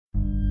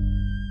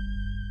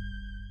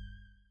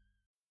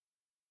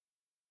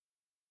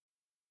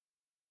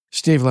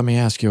Steve, let me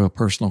ask you a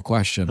personal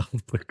question.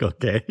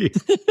 Okay.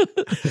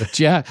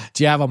 Do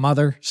you have a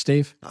mother,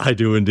 Steve? I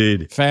do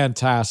indeed.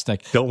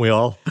 Fantastic. Don't we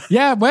all?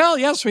 Yeah, well,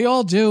 yes, we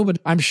all do, but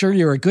I'm sure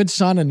you're a good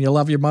son and you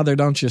love your mother,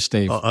 don't you,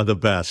 Steve? The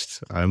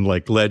best. I'm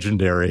like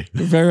legendary.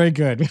 Very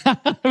good.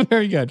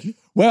 Very good.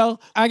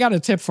 Well, I got a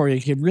tip for you.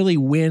 You can really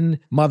win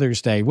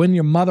Mother's Day. Win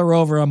your mother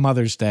over on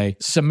Mother's Day.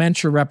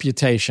 Cement your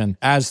reputation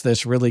as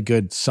this really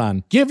good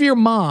son. Give your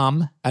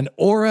mom an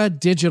Aura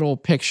digital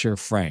picture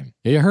frame.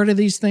 Have you heard of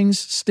these things,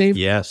 Steve?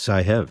 Yes,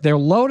 I have. They're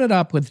loaded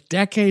up with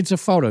decades of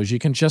photos. You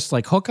can just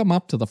like hook them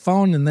up to the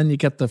phone and then you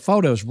get the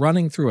photos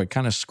running through it,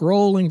 kind of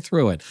scrolling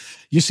through it.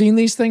 You seen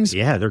these things?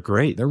 Yeah, they're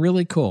great. They're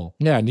really cool.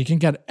 Yeah, and you can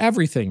get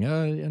everything,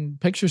 and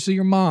pictures of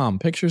your mom,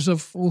 pictures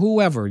of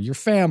whoever, your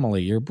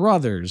family, your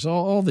brothers,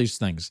 all these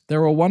things.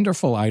 They're a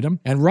wonderful item.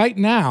 And right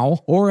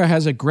now, Aura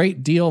has a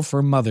great deal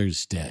for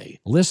Mother's Day.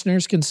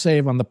 Listeners can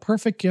save on the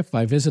perfect gift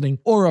by visiting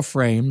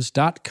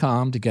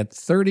auraframes.com to get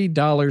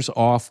 $30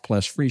 off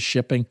plus free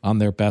shipping on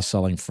their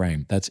best-selling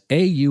frame. That's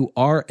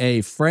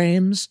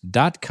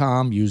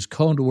auraframes.com. Use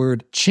code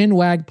word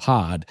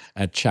ChinwagPod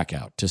at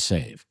checkout to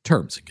save.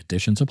 Terms and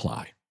conditions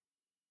apply.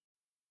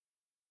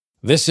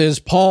 This is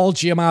Paul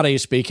Giamatti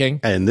speaking.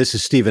 And this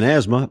is Stephen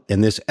Asma,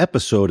 and this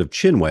episode of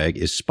Chinwag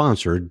is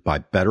sponsored by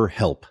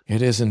BetterHelp.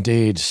 It is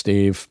indeed,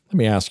 Steve. Let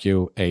me ask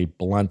you a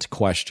blunt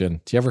question.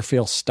 Do you ever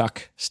feel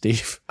stuck,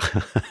 Steve?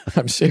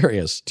 I'm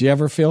serious. Do you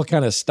ever feel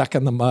kind of stuck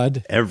in the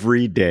mud?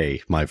 Every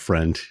day, my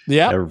friend.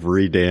 Yeah.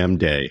 Every damn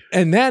day.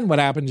 And then what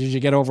happens is you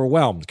get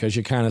overwhelmed because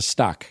you're kind of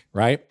stuck,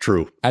 right?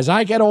 True. As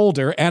I get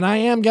older, and I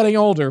am getting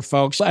older,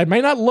 folks, I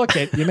may not look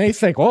it. You may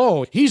think,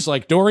 oh, he's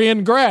like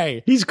Dorian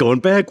Gray. He's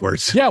going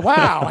backwards. Yeah,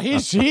 wow.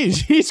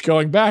 He's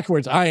going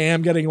backwards. I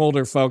am getting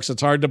older, folks.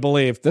 It's hard to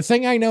believe. The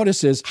thing I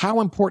notice is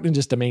how important it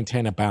is to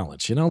maintain a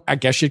balance. You know, I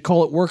guess you'd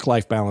call it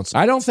work-life balance.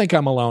 I don't think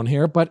I'm alone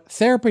here, but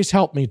therapy's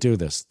helped me do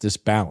this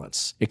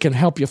balance. It can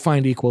help you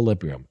find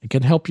equilibrium. It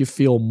can help you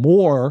feel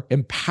more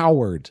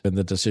empowered in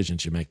the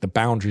decisions you make, the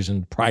boundaries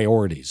and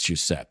priorities you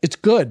set. It's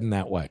good in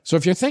that way. So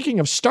if you're thinking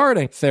of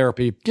starting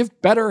therapy,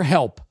 give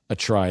BetterHelp a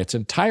try. It's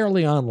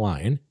entirely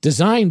online,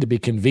 designed to be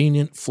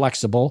convenient,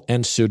 flexible,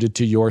 and suited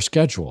to your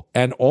schedule.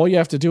 And all you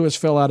have to do is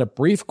fill out a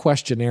brief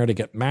questionnaire to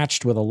get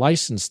matched with a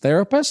licensed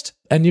therapist,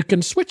 and you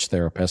can switch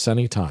therapists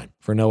anytime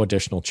for no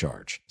additional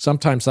charge.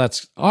 Sometimes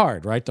that's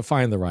hard, right, to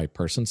find the right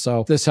person,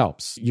 so this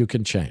helps. You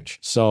can change.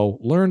 So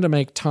learn to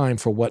make time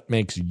for what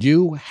makes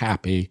you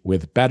happy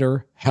with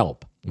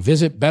BetterHelp.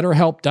 Visit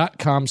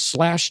BetterHelp.com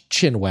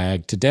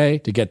 /Chinwag today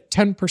to get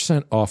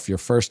 10% off your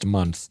first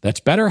month. That's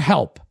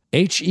BetterHelp.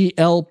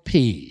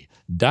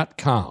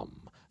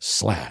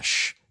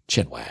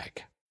 HELP.com/Chinwag.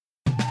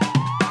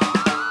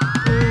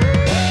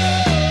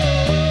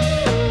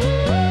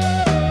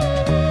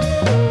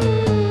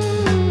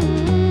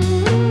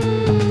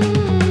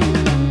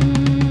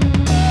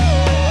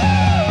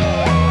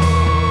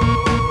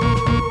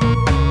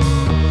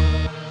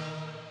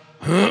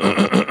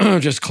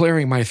 Just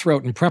clearing my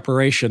throat in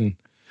preparation.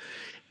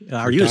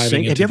 Are you a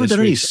singer? Have you ever done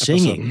any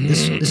singing?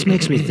 This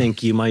makes me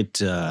think you might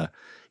have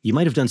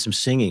done some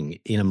singing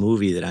in a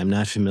movie that I'm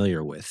not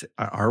familiar with.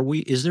 Are we?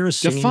 Is there a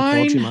singing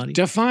Paul Giamatti?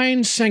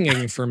 Define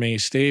singing for me,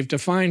 Steve.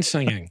 Define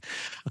singing.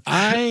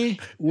 I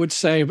would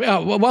say,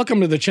 well,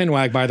 welcome to the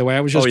Chinwag, by the way. I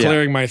was just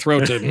clearing my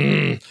throat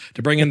to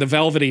bring in the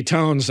velvety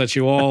tones that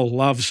you all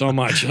love so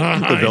much.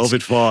 The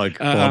Velvet Fog,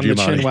 Paul on the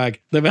Giamatti. Chinwag.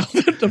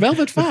 The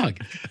Velvet Fog.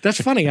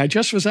 That's funny. I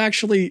just was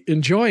actually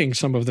enjoying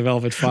some of the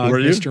Velvet Fog, Were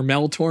you? Mr.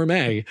 Mel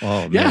Torme.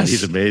 Oh, man, yes,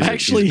 he's amazing.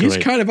 Actually, he's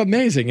kind of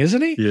amazing,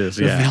 isn't he? He is,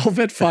 the yeah.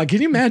 Velvet Fog.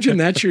 Can you imagine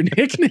that's your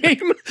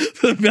nickname?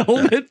 The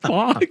Velvet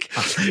Fog?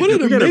 What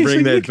an We got to amazing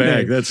bring that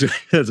nickname. back.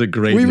 That's a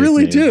great We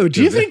really nickname. do.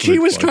 Do you The think he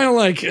Velvet was Fog. kind of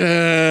like,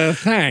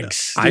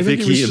 thanks? Do you I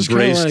think he was just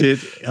kinda embraced like- it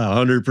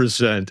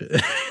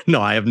 100%.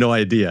 No, I have no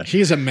idea.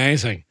 He's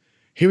amazing.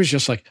 He was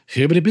just like,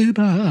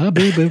 "Hibbity-boo-ba,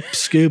 boo-boo,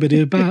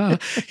 scooby-doo-ba."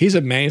 He's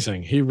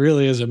amazing. He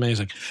really is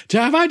amazing.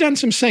 Have I done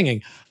some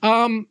singing?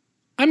 I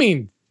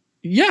mean,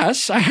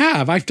 yes, I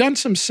have. I've done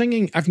some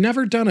singing. I've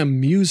never done a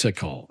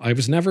musical. I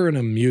was never in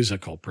a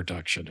musical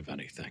production of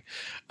anything,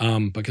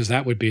 because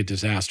that would be a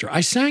disaster.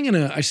 I sang in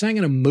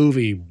a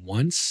movie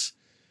once.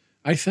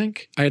 I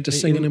think I had to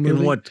sing in a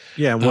movie. In what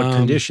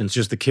conditions?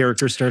 Just the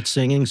character starts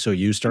singing, so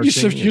you start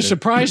singing? You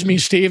surprised me,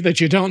 Steve, that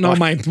you don't know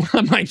my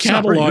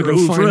catalog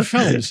of fine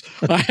films.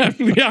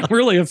 I'm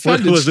really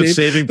offended, Was Steve. it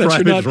Saving that you're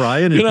Private not-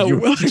 Ryan and you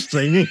were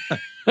singing?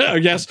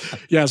 Yes,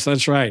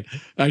 that's right.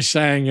 I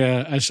sang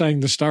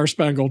the Star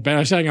Spangled Banner.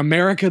 I sang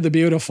America the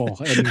Beautiful,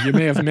 and you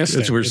may have missed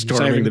it. As we're in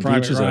storming Saving the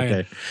Private beaches, Ryan.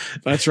 okay.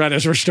 That's right,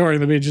 as we're storming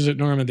the beaches at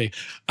Normandy.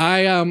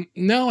 I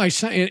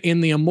sang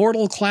in the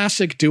Immortal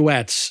Classic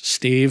Duets,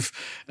 Steve,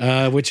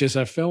 which is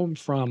a film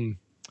from,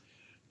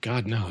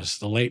 God knows,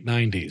 the late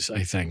 90s,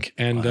 I think.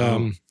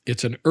 And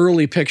it's an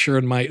early picture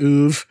in my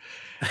oeuvre.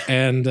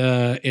 And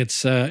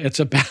it's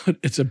about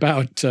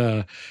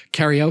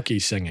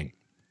karaoke singing.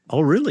 Oh,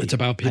 really? It's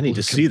about people. I need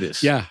to see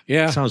this. Yeah.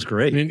 Sounds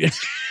great. I mean,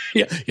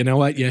 yeah. You know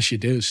what? Yes, you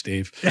do,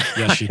 Steve.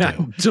 Yes, you do.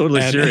 I'm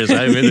totally serious.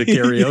 I'm into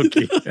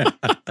karaoke.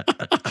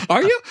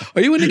 Are you?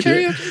 Are you into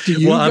karaoke? Do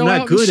you well, I'm go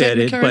not out good and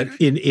at sing it, but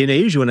in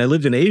Asia, when I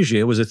lived in Asia,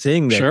 it was a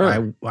thing that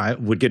Sure. I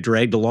would get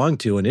dragged along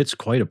to, and it's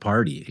quite a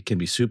party. It can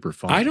be super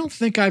fun. I don't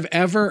think I've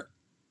ever.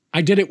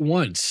 I did it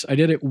once,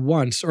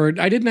 or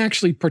I didn't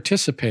actually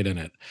participate in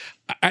it.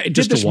 I did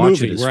Just to this watch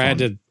movie it is where I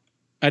fun.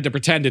 had to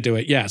pretend to do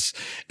it. Yes,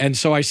 and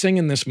so I sing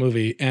in this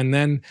movie, and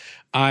then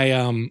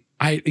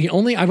I've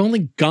only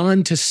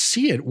gone to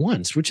see it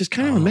once, which is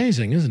kind of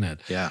amazing, isn't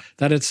it? Yeah.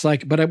 That it's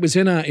like, but it was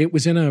in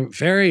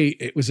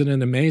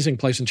an amazing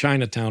place in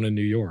Chinatown in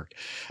New York.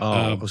 Oh,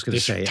 I was going to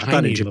this say, I tiny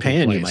thought in little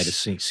Japan you place. might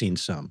have seen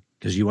some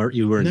because you were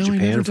in No, I Japan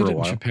never for did a it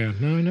while. in Japan.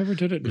 No, I never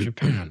did it in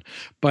Japan.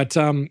 But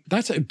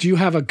do you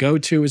have a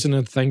go-to? Isn't it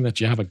a thing that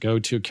you have a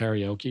go-to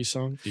karaoke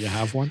song? Do you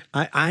have one?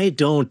 I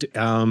don't.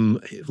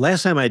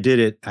 Last time I did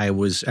it, I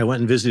went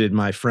and visited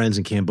my friends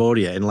in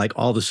Cambodia, and like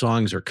all the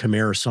songs are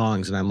Khmer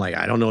songs, and I'm like,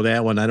 I don't know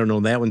that one, I don't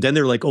know that one. Then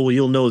they're like, oh, well,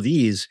 you'll know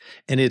these,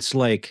 and it's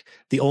like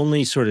the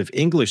only sort of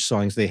English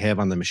songs they have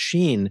on the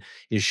machine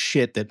is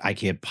shit that I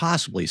can't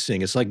possibly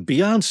sing. It's like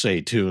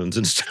Beyonce tunes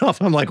and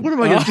stuff. I'm like, what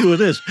am I going to do with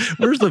this?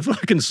 Where's the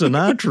fucking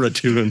Sinatra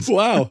tunes?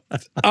 Wow.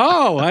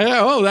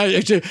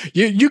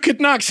 You could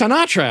knock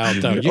Sinatra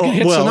out though. You can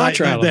hit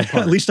Sinatra out of the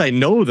park. At least I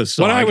know the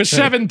song. When I was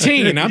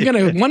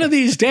 17, one of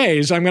these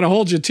days, I'm gonna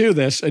hold you to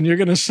this, and you're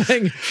gonna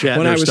sing Shatner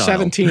when I was style.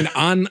 17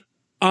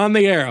 on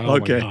the air. Oh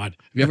Okay. my God.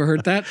 Have you ever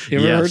heard that? You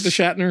ever Yes. heard the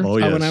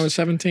Shatner when I was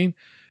 17?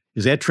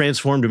 Is that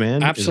Transformed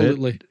Man?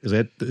 Absolutely. Is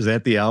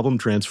that the album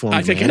Transformed Man?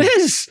 I think it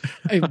is.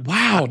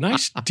 Wow,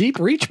 nice deep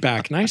reach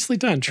back. Nicely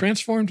done.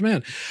 Transformed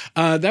Man.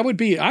 I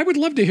would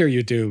love to hear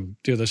you do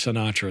the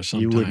Sinatra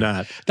sometime. You would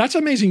not. That's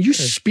amazing. You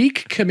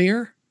speak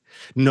Khmer?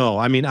 No,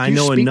 I mean, I You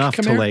know speak enough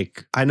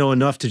Khmer? I know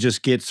enough to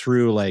just get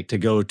through, like to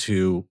go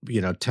to,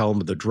 tell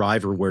the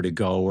driver where to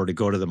go or to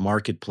go to the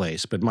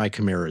marketplace. But my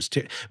Khmer is,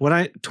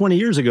 20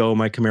 years ago,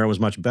 my Khmer was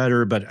much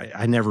better, but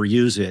I never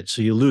use it.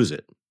 So you lose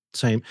it.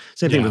 Same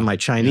thing with my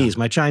Chinese.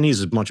 My Chinese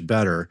is much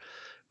better,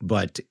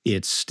 but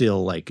it's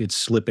still like it's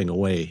slipping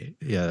away.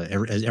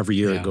 Every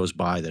year it goes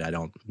by that I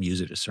don't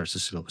use it, it starts to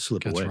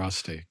slip away. It's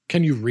rusty.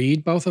 Can you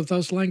read both of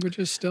those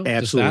languages still?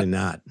 Absolutely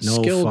not.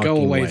 No skill go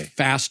fucking away way.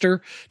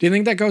 faster? Do you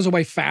think that goes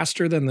away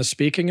faster than the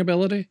speaking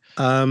ability?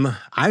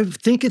 I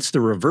think it's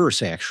the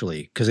reverse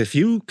actually, because if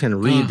you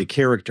can read the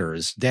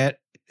characters,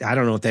 that I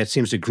don't know if that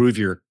seems to groove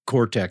your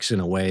cortex in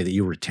a way that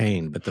you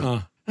retain. But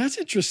that's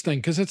interesting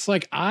because it's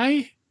like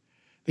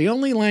the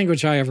only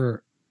language I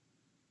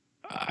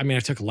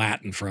took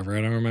Latin forever.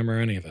 I don't remember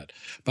any of it,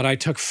 but I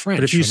took French.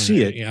 But if you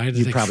see it, I had to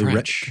you take probably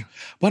French.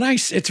 But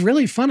it's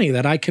really funny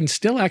that I can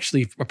still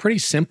actually, a pretty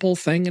simple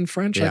thing in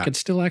French, I could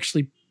still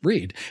actually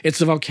read. It's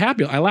the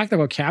vocabulary. I lack the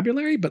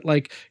vocabulary, but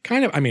like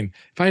kind of, if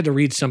I had to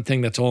read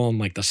something that's all in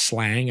like the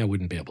slang, I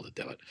wouldn't be able to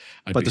do it.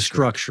 But the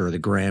structure, the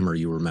grammar,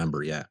 you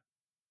remember, yeah.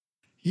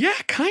 Yeah,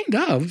 kind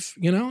of.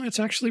 It's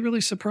actually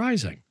really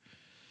surprising.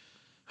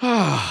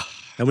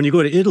 And when you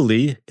go to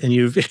Italy and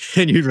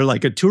you're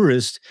like a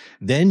tourist,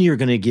 then you're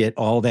going to get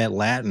all that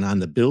Latin on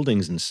the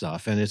buildings and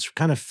stuff, and it's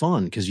kind of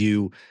fun because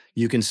you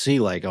can see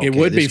like okay, it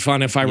would be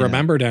fun if I know.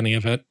 remembered any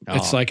of it. Oh.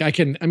 It's like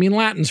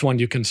Latin's one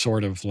you can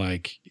sort of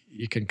like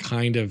you can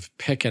kind of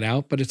pick it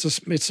out, but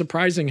it's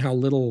surprising how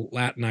little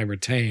Latin I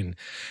retain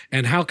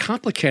and how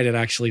complicated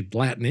actually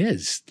Latin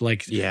is.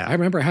 Like I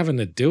remember having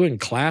to do in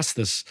class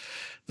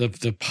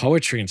the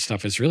poetry and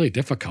stuff is really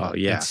difficult. Oh,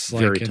 yeah, it's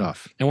very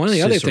tough. And one of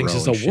the other things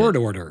is Cicero the and word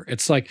shit. order.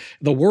 It's like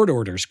the word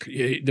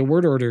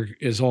order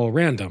is all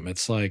random.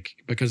 It's like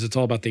because it's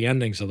all about the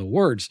endings of the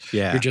words.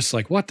 Yeah. You're just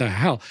like, what the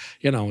hell?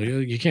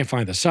 You can't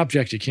find the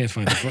subject. You can't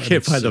find the verb.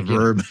 Can't find the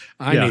verb.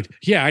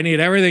 I need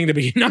everything to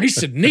be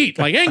nice and neat,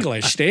 like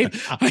English, Steve.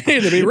 I need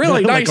it to be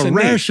really nice like and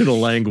a neat. rational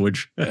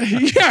language.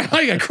 Yeah,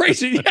 like a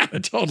crazy,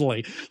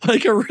 totally.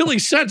 Like a really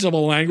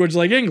sensible language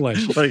like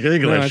English. Like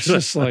English. No, it's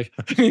just like,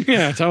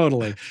 yeah,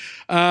 totally.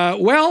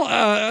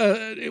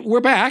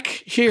 We're back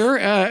here,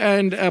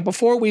 and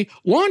before we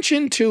launch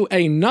into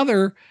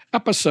another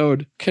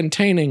episode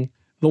containing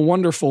the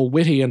wonderful,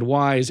 witty, and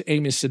wise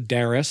Amy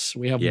Sedaris,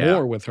 we have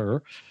more with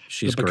her.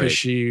 She's because great.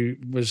 she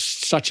was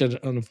such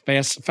a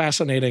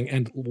fascinating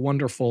and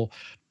wonderful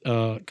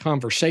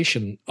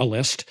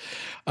conversationalist.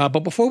 But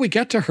before we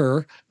get to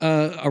her,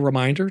 a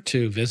reminder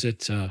to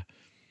visit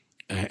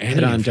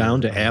head on down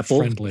to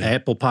Apple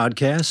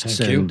Podcasts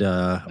and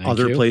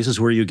other places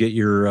where you get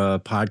your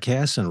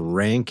podcasts and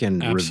rank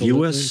and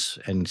review us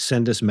and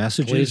send us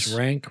messages. Please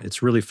rank.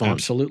 It's really fun.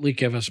 Absolutely.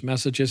 Give us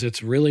messages.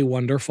 It's really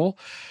wonderful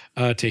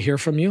to hear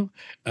from you.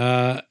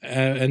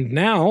 And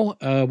now,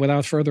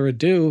 without further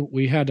ado,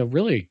 we had a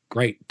really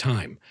great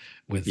time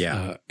with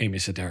Amy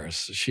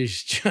Sedaris.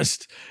 She's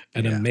just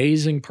an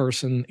amazing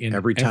person in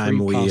every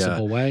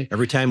possible way.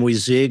 Every time we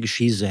zig,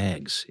 she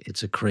zags.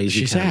 It's a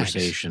crazy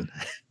conversation.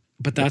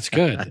 But that's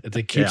good.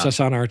 It keeps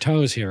us on our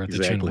toes here at the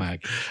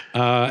Chinwag.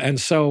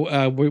 And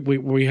so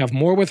we have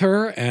more with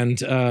her, and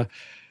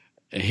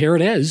here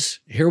it is.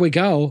 Here we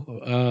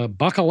go.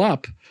 Buckle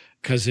up,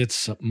 because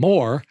it's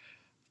more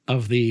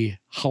of the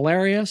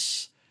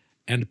hilarious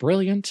and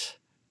brilliant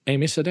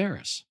Amy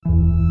Sedaris.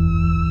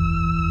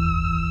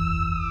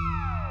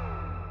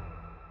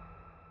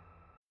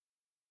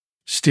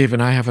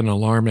 Stephen, I have an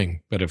alarming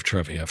bit of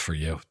trivia for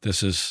you.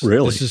 This is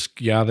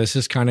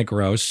kind of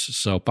gross,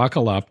 so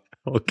buckle up.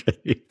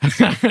 Okay.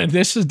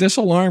 This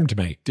alarmed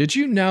me. Did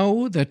you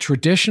know that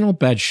traditional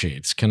bed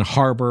sheets can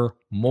harbor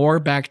more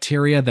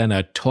bacteria than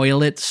a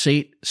toilet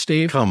seat,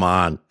 Steve? Come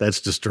on.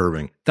 That's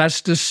disturbing. That's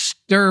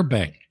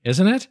disturbing,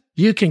 isn't it?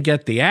 You can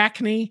get the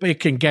acne. It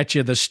can get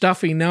you the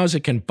stuffy nose.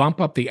 It can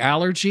bump up the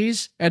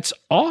allergies. It's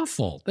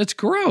awful. It's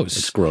gross.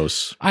 It's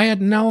gross. I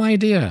had no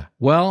idea.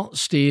 Well,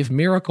 Steve,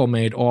 Miracle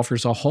Made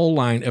offers a whole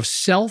line of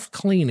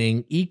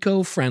self-cleaning,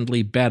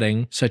 eco-friendly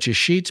bedding, such as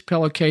sheets,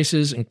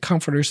 pillowcases, and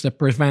comforters that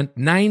prevent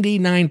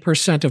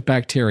 99% of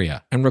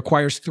bacteria and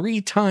requires 3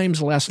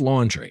 times less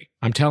laundry.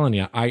 I'm telling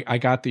you, I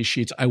got these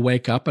sheets. I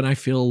wake up and I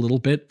feel a little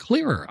bit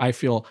clearer. I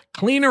feel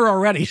cleaner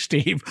already,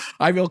 Steve.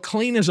 I feel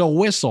clean as a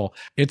whistle.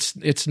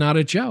 It's not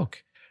a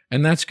joke.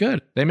 And that's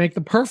good. They make the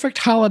perfect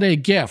holiday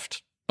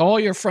gift. All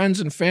your friends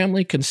and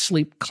family can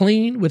sleep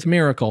clean with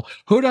Miracle.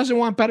 Who doesn't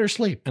want better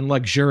sleep and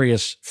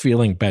luxurious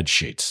feeling bed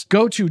sheets?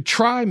 Go to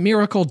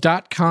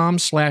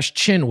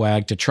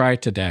trymiracle.com/chinwag to try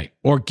it today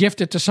or gift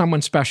it to someone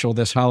special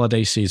this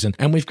holiday season.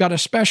 And we've got a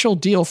special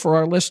deal for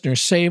our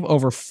listeners. Save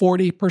over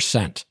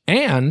 40%.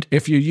 And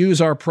if you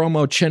use our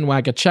promo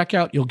Chinwag at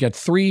checkout, you'll get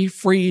 3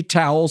 free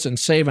towels and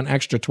save an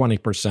extra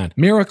 20%.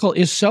 Miracle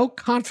is so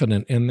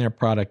confident in their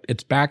product,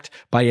 it's backed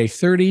by a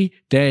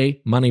 30-day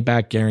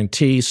money-back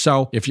guarantee.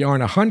 So if you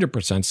aren't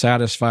 100%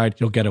 satisfied,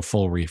 you'll get a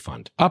full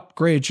refund.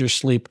 Upgrade your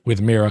sleep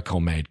with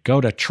Miracle Made.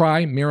 Go to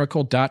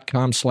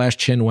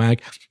trymiracle.com/chinwag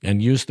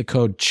and use the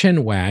code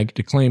CHINWAG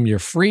to claim your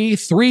free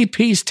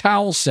 3-piece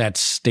towel sets,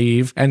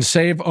 Steve, and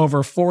save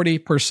over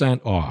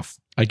 40% off.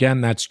 Again,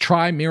 that's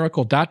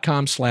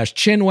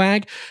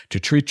trymiracle.com/chinwag to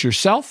treat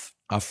yourself,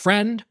 a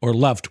friend, or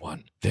loved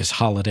one this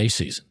holiday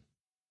season.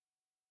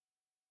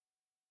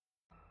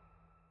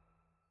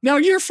 Now,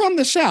 you're from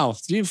the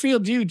South. Do you feel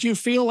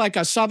like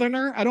a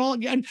Southerner at all?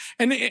 And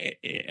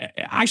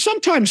I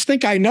sometimes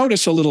think I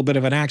notice a little bit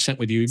of an accent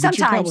with you.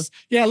 Sometimes.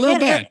 A little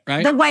bit,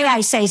 right? The way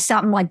I say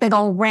something like big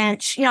old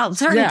wrench,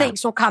 certain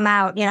things will come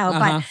out,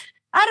 but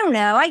I don't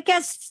know. I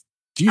guess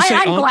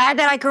I'm glad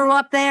that I grew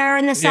up there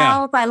in the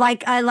South. I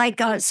like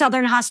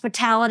Southern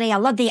hospitality. I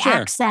love the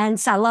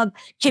accents. I love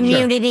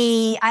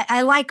community.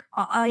 I like,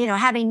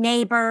 having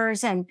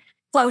neighbors and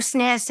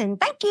closeness,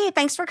 and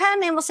thanks for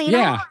coming. We'll see you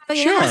tomorrow.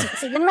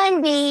 See you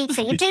Monday,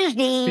 see you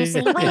Tuesday,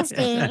 see you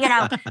Wednesday.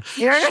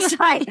 You're just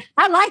like,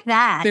 I like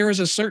that. There is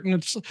a certain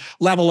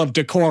level of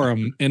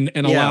decorum in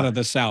a lot of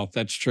the South.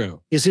 That's true.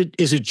 Is it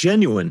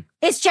genuine?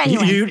 It's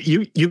genuine.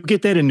 You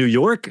get that in New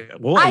York?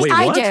 Well, I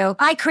what? do.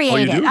 I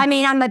create it. I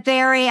mean, I'm a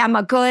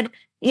good,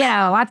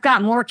 I've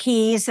got more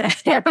keys in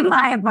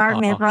my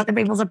apartment for other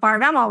people's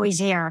apartment. I'm always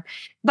here.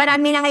 But I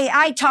mean,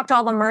 I talk to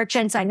all the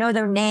merchants. I know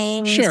their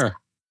names. Sure.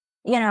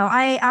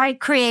 I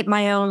create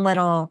my own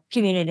little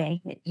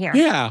community here.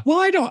 Yeah.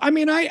 Well,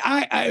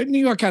 New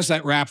York has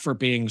that rap for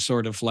being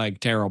sort of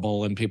like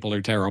terrible and people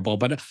are terrible.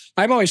 But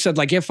I've always said,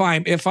 like, if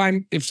I'm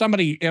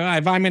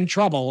in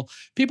trouble,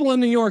 people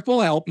in New York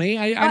will help me.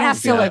 I don't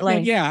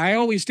absolutely. Yeah, I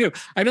always do.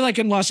 I mean, like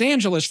in Los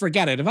Angeles,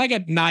 forget it. If I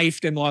get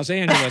knifed in Los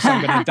Angeles,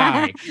 I'm going to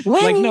die.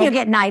 When you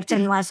get knifed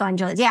in Los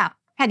Angeles? Yeah.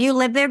 Have you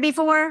lived there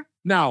before?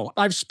 No,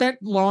 I've spent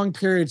long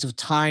periods of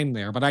time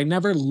there, but I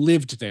never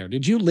lived there.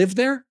 Did you live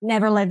there?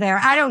 Never lived there.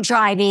 I don't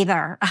drive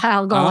either.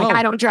 I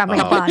don't drive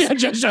like a bus. Yeah,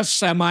 just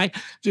semi.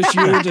 Just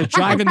you just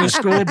driving the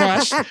school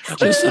bus.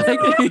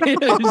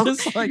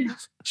 just like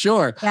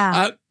sure.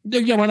 Yeah.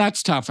 Well,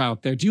 that's tough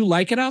out there. Do you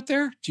like it out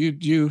there? Do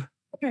you?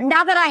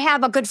 Now that I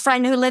have a good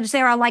friend who lives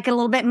there, I like it a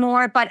little bit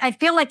more, but I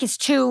feel like it's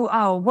too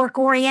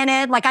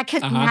work-oriented. Like I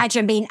couldn't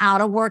imagine being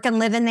out of work and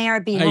living there.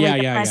 It'd be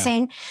really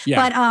depressing.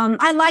 Yeah. But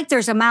I like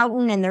there's a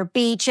mountain and there are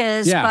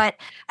beaches, but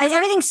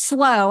everything's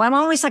slow. I'm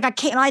always like, I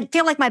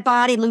feel like my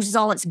body loses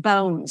all its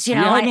bones. I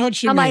know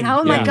what you mean. Like,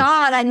 oh my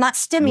God, I'm not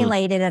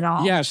stimulated at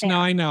all. Yes, no,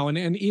 I know.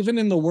 And even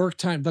in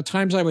the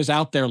times I was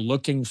out there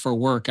looking for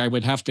work, I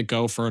would have to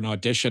go for an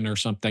audition or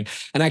something.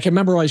 And I can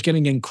remember I was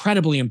getting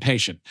incredibly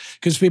impatient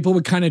because people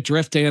would kind of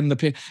drift in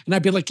and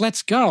I'd be like,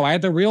 let's go. I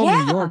had the real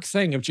New York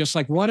thing of just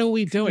like, what are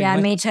we doing? Yeah,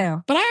 like, me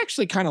too. But I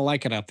actually kind of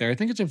like it out there. I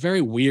think it's a very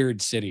weird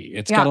city.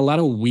 It's got a lot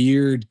of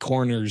weird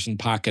corners and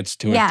pockets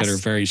to it that are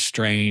very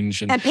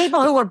strange. And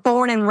people who were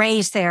born and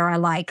raised there, I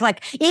like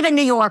even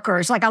New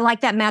Yorkers. Like I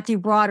like that Matthew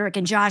Broderick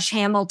and Josh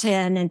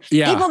Hamilton and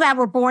people that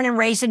were born and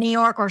raised in New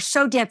York are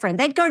so different.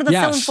 They'd go to the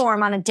film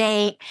forum on a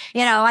date.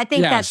 I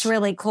think that's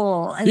really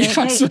cool. And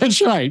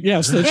that's right.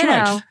 Yes, that's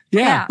right.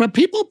 Yeah, but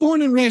people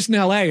born and raised in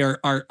L.A.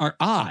 are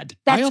odd.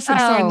 I often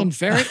find them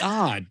very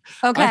odd.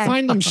 Okay. I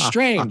find them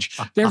strange.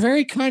 They're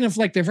very kind of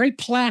like, they're very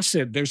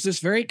placid. There's this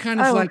very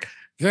kind of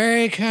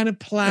very kind of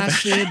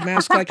placid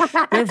mask. Like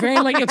they're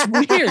very like, it's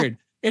weird.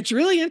 It's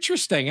really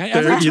interesting.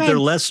 They're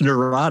less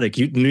neurotic.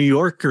 New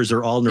Yorkers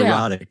are all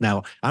neurotic.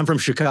 Now, I'm from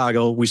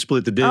Chicago. We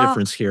split the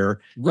difference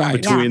here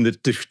between the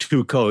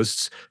two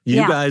coasts.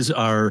 You guys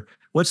are,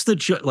 what's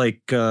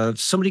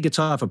somebody gets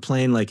off a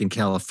plane like in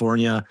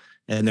California,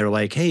 and they're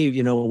like, hey,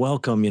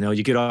 welcome.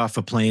 You get off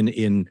a plane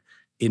in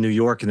New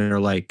York and they're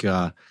like,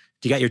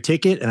 you got your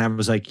ticket? And I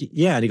was like,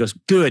 yeah. And he goes,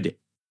 good.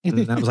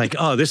 And I was like,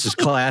 oh, this is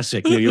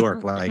classic New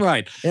York. Like,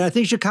 right. And I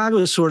think Chicago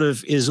is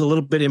a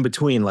little bit in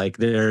between. Like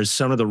there's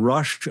some of the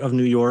rush of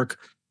New York.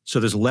 So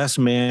there's less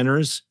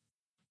manners.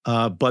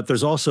 But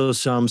there's also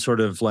some sort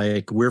of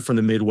like, we're from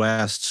the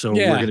Midwest. So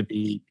we're going to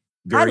be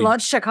I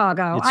love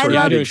Chicago. I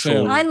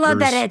love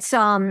that it's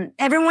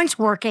everyone's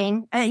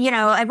working.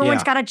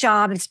 Everyone's got a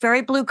job. It's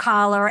very blue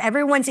collar.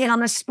 Everyone's in on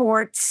the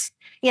sports.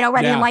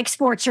 Whether you like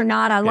sports or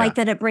not, I like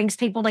that it brings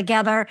people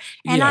together.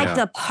 And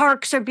the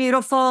parks are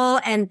beautiful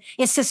and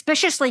it's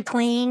suspiciously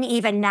clean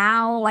even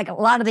now. Like a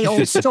lot of the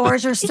old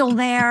stores are still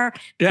there.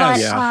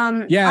 Yes.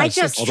 But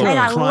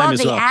I love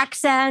the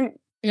accent.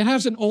 It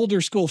has an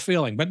older school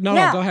feeling, but no,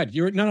 go ahead.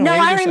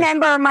 I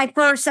remember my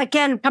first,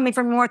 again, coming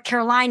from North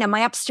Carolina,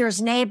 my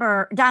downstairs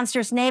neighbor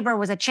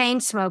was a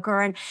chain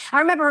smoker. And I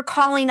remember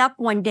calling up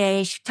one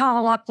day, she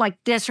tall up like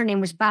this, her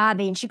name was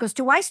Bobby. And she goes,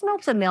 do I smell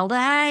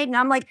formaldehyde? And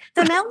I'm like,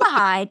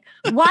 formaldehyde?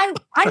 Why?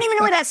 I don't even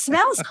know what that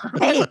smells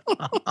like.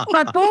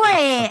 But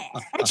boy,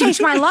 it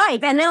changed my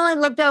life. And then I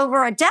looked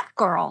over a deaf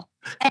girl.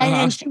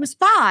 And she was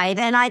 5.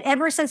 And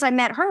ever since I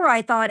met her,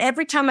 I thought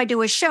every time I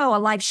do a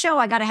live show,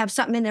 I got to have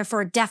something in there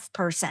for a deaf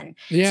person.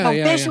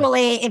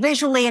 Visually,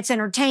 it's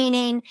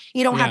entertaining.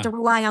 You don't have to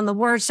rely on the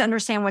words to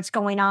understand what's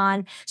going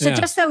on. So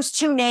just those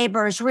 2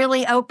 neighbors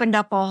really opened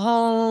up a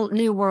whole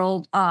new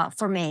world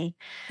for me.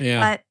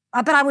 Yeah.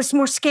 But I was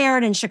more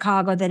scared in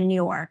Chicago than in New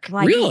York.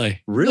 Like,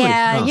 really?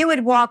 Yeah, you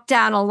would walk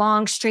down a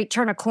long street,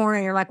 turn a corner,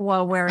 and you're like,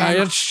 whoa, where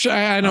am I?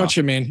 I know what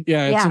you mean.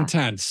 Yeah, it's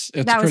intense.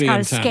 It's that was pretty kind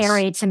intense. of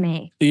scary to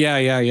me.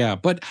 Yeah.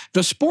 But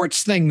the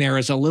sports thing there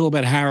is a little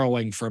bit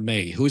harrowing for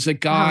me, who's a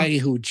guy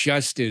who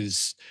just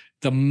is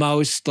the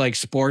most like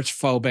sports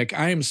phobic.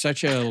 I am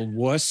such a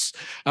wuss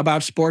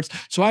about sports.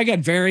 So I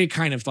get very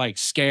kind of like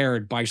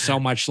scared by so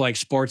much like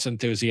sports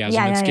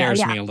enthusiasm. It scares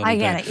me a little bit. I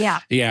get it. Yeah.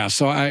 Yeah.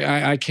 So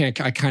I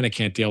kind of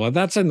can't deal with it.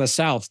 That's in the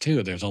South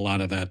too. There's a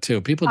lot of that too.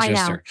 People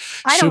just are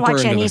I don't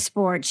watch any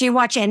sports. Do you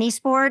watch any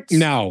sports?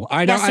 No,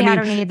 I don't. I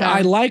don't either.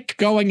 I like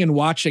going and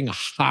watching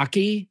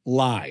hockey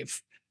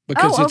live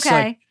because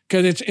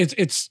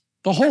it's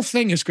the whole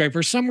thing is great.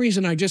 For some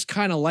reason, I just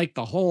kind of like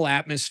the whole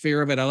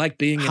atmosphere of it. I like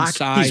being inside.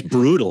 Hockey's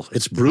brutal.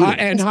 It's brutal.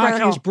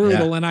 Hockey is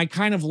brutal. And I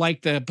kind of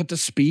like the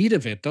speed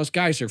of it. Those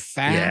guys are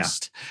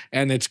fast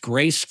and it's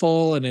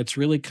graceful and it's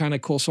really kind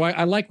of cool. So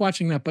I like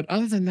watching that. But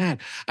other than that,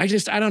 I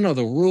don't know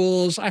the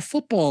rules.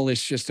 Football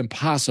is just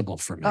impossible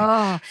for me.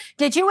 Oh,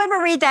 did you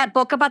ever read that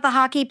book about the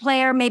hockey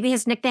player? Maybe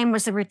his nickname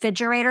was the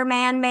Refrigerator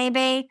Man,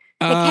 maybe?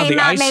 It came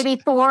out maybe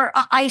for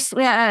Ice.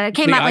 It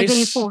came out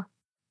maybe for.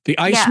 The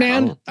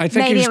Iceman? I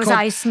think maybe it was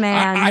Iceman.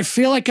 I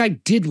feel like I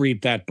did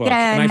read that book.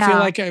 And I feel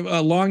like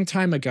a long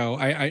time ago.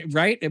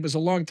 Right? It was a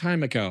long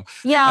time ago.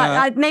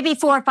 Yeah, maybe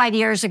 4 or 5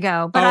 years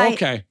ago. But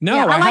okay.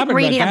 No, I haven't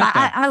read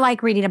that. I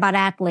like reading about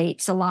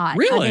athletes a lot.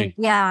 Really?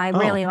 I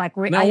really like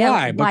reading. Now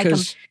why?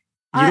 Because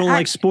you don't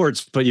like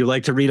sports, but you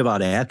like to read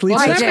about athletes?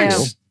 Well, I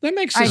do. That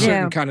makes a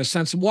certain kind of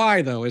sense.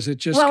 Why, though? Is it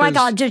just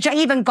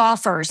even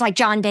golfers, like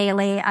John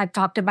Daly, I've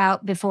talked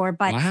about before,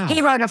 but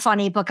he wrote a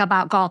funny book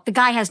about golf. The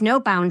guy has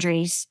no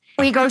boundaries.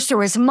 He goes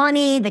through his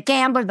money, the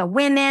gambler, the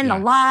women, the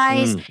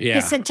lies.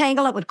 He's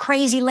entangled with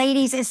crazy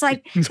ladies. It's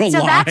like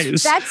the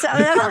lies. That's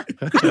the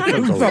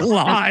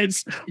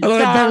lies. The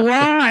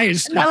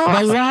lies.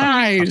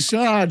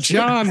 Oh,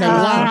 John, the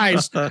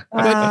lies.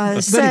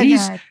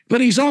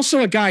 But he's also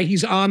a guy.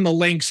 He's on the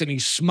links and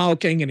he's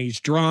smoking and he's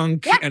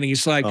drunk and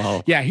he's like,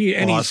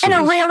 he's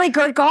a really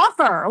good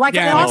golfer. Like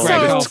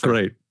that's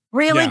great.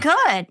 Really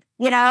good,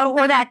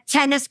 or that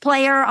tennis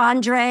player,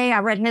 Andre. I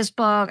read his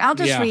book. I'll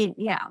just read.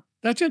 Yeah.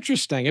 That's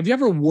interesting. Have you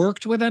ever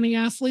worked with any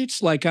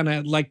athletes, like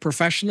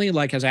professionally,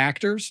 like as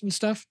actors and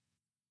stuff?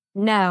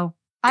 No.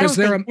 Because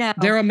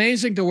they're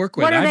amazing to work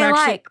with. What are they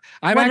like?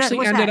 I've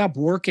actually ended up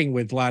working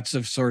with lots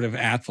of sort of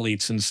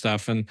athletes and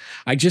stuff. And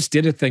I just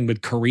did a thing with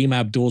Kareem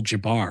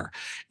Abdul-Jabbar.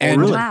 And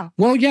really? Wow.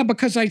 Well, yeah,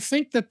 because I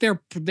think that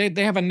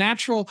they have a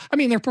natural,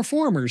 they're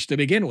performers to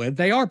begin with.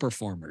 They are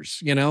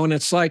performers, and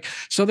it's like,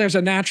 so there's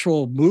a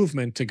natural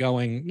movement to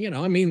going,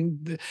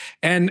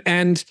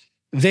 and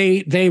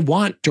they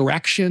want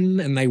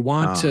direction and they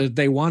want to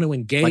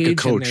engage like a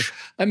coach.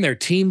 And they're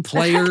team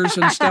players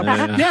and stuff.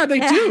 Yeah, they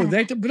do.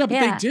 They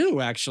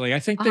do actually. I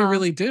think they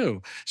really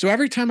do. So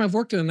every time I've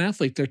worked with an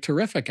athlete, they're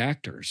terrific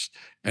actors.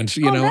 And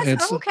so,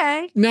 it's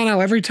okay. No,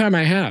 every time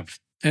I have.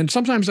 And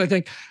sometimes I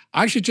think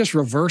I should just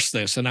reverse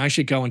this and I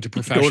should go into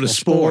professional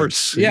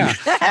sports. Yeah.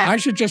 I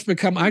should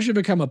become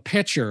a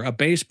pitcher, a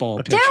baseball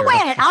pitcher. Do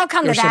it. I'll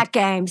come to that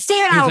game.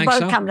 Steve and I will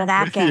both come to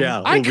that game.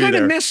 Yeah, I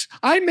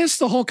miss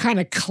the whole kind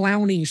of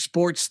clowny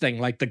sports thing,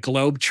 like the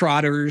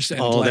Globetrotters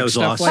and that was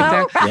stuff awesome.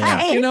 like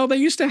that. Yeah. They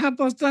used to have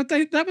those,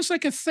 that was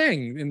like a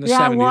thing in the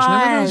 70s.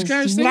 Remember those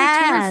guys? They were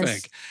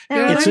terrific.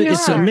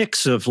 It's a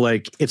mix of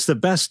like, it's the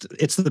best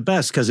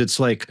because it's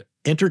like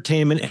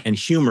entertainment and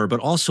humor,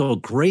 but also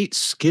great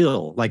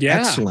skill, like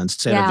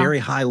excellence at a very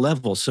high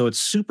level. So it's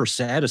super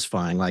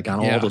satisfying, like on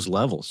all those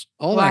levels.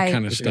 All that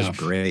kind of stuff. It's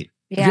great.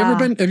 Yeah. Have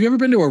you ever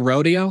been to a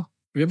rodeo? Have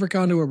you ever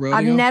gone to a rodeo?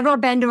 I've never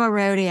been to a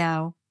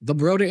rodeo. The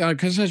rodeo,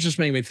 because that just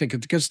made me think of,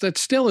 because that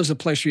still is a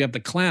place where you have the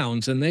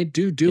clowns, and they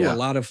do a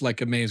lot of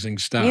like amazing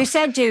stuff. You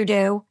said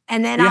doo-doo,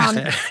 and then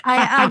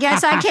I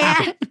guess I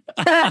can't.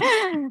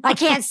 I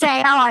can't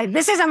say,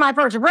 this isn't my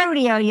first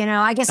rodeo,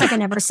 I guess I can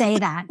never say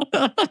that.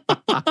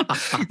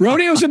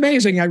 Rodeo's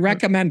amazing. I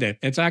recommend it.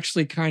 It's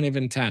actually kind of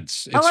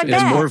intense.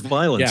 It's more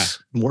violence.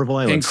 Yeah. More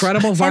violence.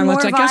 Incredible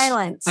violence. And more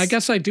violence. I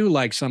guess I do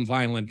like some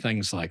violent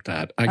things like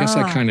that. I guess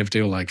I kind of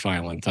do like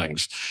violent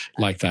things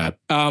like that.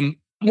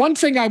 One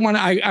thing I'm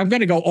going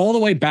to go all the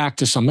way back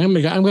to something.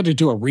 I'm going to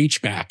do a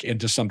reach back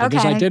into something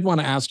because I did want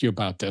to ask you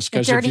about this.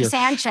 Dirty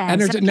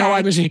Sanchez. No,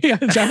 I was. Yeah,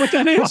 is that what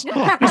that is?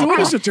 What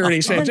is the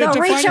Dirty Sanchez?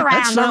 The reach around.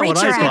 That's not what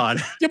I thought.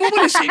 Yeah, but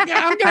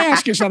I'm going to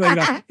ask you something.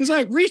 It's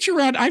like reach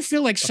around. I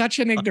feel like such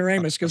an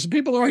ignoramus because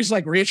people are always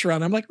like reach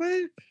around. I'm like,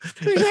 what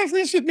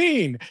exactly does it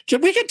mean?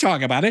 We can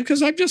talk about it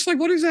because I'm just like,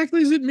 what exactly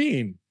does it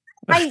mean?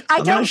 I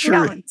don't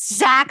know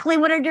exactly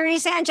what a Dirty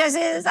Sanchez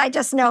is. I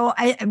just know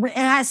it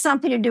has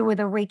something to do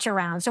with a reach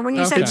around. So when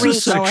you said reach,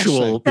 it's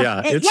sexual.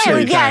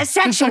 It's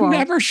sexual. I'm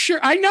never sure.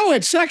 I know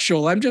it's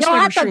sexual. I'm just You'll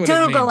never have sure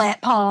to Google it,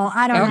 Paul.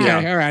 I don't know.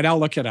 Okay, all right. I'll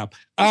look it up.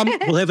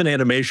 We'll have an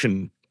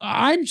animation.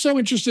 I'm so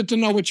interested to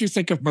know what you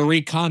think of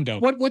Marie Kondo.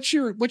 What's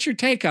your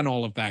take on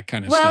all of that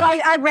kind of stuff?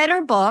 Well, I read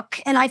her book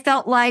and I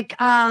felt like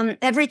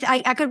everything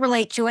I could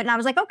relate to it, and I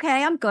was like,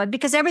 okay, I'm good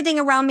because everything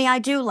around me I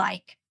do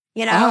like.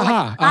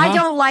 I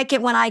don't like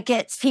it when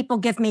people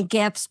give me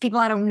gifts, people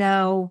I don't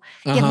know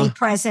give me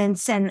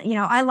presents, and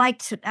I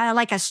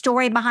like a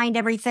story behind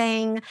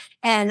everything,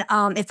 and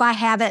if I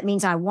have it, it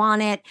means I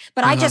want it.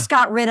 But I just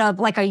got rid of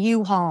like a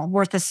U-Haul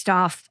worth of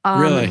stuff.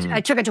 Really?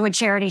 I took it to a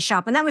charity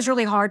shop, and that was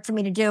really hard for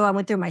me to do. I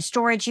went through my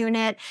storage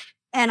unit,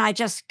 and I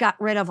just got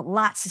rid of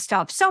lots of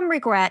stuff. Some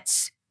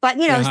regrets. But,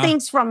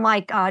 things from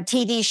like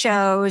TV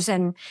shows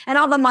and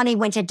all the money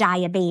went to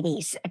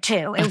diabetes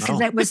too.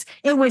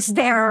 It was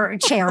their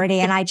charity,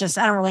 and I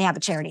don't really have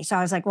a charity. So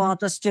I was like, well, I'll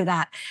just do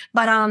that.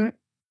 But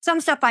some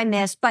stuff I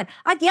missed. But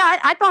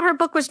I thought her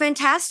book was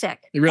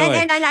fantastic. Really?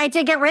 And I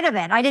did get rid of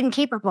it. I didn't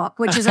keep her book,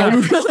 which is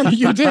really?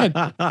 You did?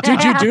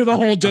 Did you do the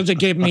whole does it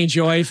give me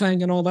joy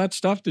thing and all that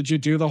stuff? Did you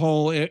do the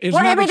whole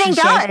everything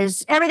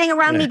does. Everything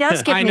around me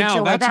does give me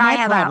joy. That's that my I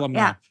have problem out.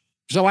 now.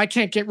 So I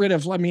can't get rid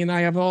of,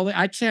 I have all the,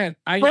 I can't.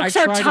 Books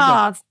are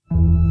tough.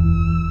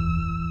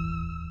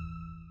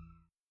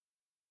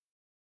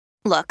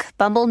 Look,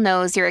 Bumble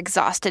knows you're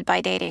exhausted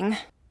by dating.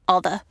 All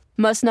the,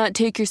 must not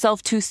take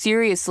yourself too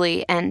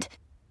seriously, and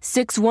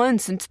 6'1"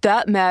 since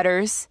that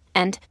matters.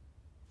 And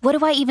what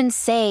do I even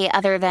say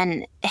other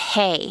than,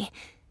 hey?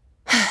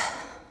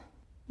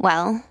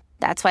 Well,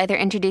 that's why they're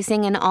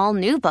introducing an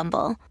all-new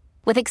Bumble,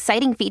 with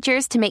exciting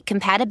features to make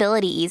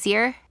compatibility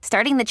easier,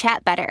 starting the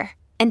chat better,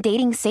 and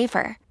dating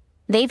safer.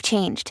 They've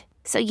changed,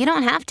 so you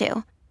don't have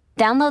to.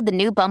 Download the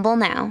new Bumble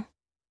now.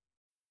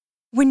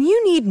 When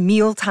you need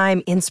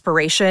mealtime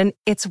inspiration,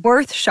 it's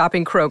worth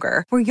shopping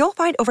Kroger, where you'll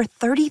find over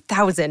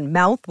 30,000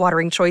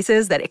 mouth-watering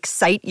choices that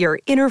excite your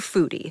inner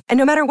foodie. And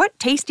no matter what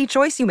tasty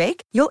choice you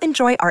make, you'll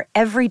enjoy our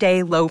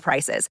everyday low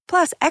prices,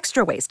 plus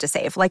extra ways to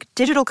save, like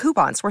digital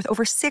coupons worth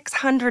over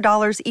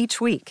 $600 each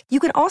week. You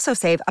can also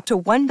save up to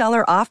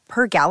 $1 off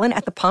per gallon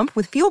at the pump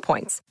with fuel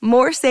points.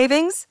 More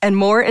savings and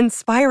more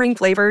inspiring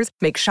flavors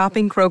make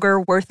shopping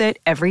Kroger worth it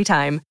every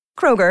time.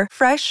 Kroger,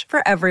 fresh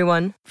for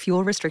everyone.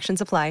 Fuel restrictions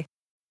apply.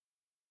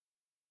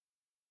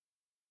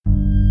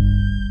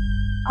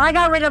 I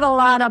got rid of a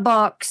lot of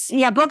books.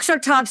 Yeah, books are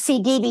tough.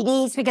 See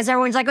DVDs because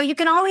everyone's like, oh, you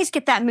can always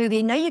get that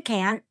movie. No, you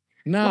can't.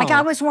 No. Like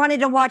I was wanting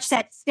to watch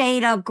that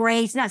State of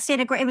Grace.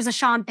 It was a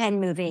Sean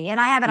Penn movie.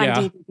 And I have it on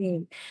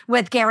DVD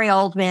with Gary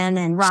Oldman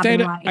and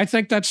Robin Wright. I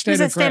think that's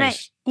State of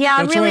Grace.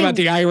 That's really about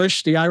the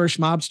Irish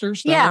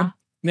mobsters. Yeah.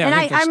 Yeah,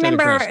 and I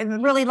remember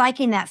really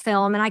liking that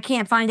film, and I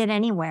can't find it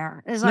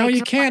anywhere. No,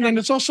 you can't. And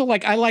it's also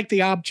like, I like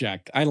the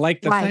object. I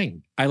like the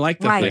thing. I like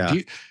the thing.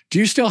 Yeah. Do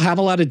you still have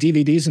a lot of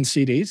DVDs and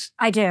CDs?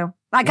 I do.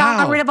 I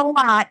got rid of a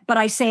lot, but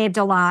I saved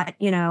a lot,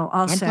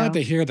 also. I'm glad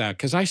to hear that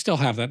because I still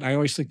have that. I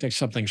always think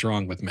something's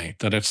wrong with me,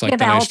 that it's like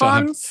that I still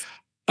have.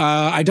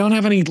 I don't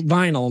have any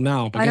vinyl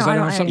now because I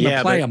don't have something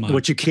to play them on.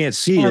 What you can't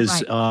see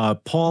is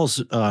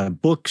Paul's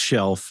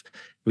bookshelf.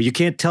 Well, you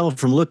can't tell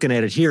from looking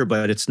at it here,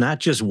 but it's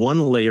not just one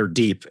layer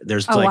deep.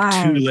 There's two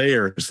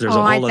layers. There's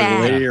a whole other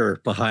layer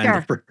behind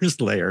the first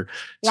layer.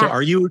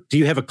 So do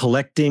you have a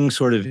collecting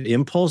sort of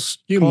impulse?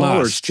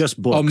 Or it's just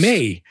books? Oh,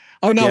 me.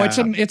 Oh, no,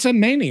 it's a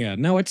mania.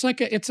 No, it's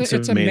like it's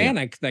a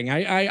manic thing.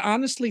 I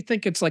honestly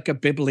think it's like a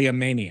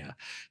bibliomania,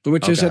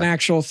 which is an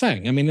actual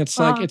thing. I mean, it's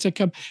like,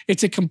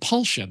 it's a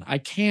compulsion. I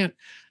can't,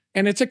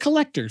 and it's a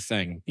collector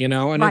thing,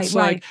 and it's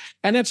like,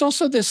 and it's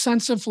also this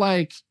sense of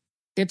like,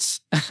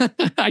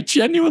 I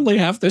genuinely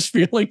have this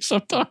feeling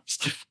sometimes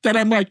that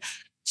I'm like,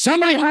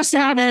 somebody has to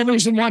have all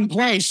these in one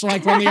place,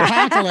 like when the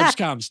apocalypse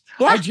comes.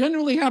 I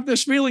genuinely have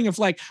this feeling of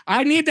like,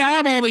 I need to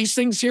have all these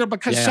things here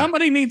because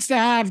somebody needs to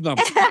have them.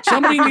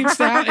 Somebody needs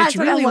to have. It's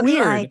really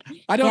weird.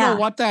 Like. I don't know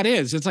what that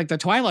is. It's like the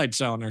Twilight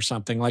Zone or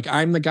something. Like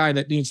I'm the guy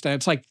that needs to.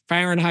 It's like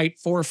Fahrenheit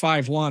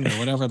 451 or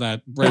whatever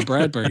that Ray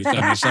Bradbury thing.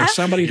 It's like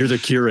somebody. You're the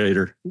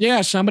curator.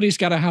 Yeah, somebody's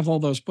got to have all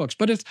those books.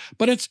 But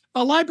it's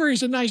a library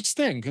is a nice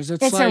thing because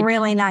it's like, a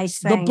really nice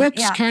thing. The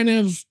books kind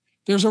of.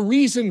 There's a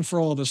reason for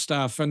all the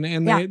stuff, and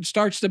it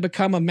starts to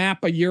become a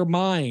map of your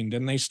mind,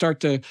 and they start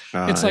to.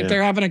 It's like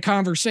they're having a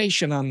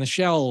conversation on the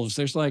shelves.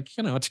 There's like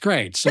it's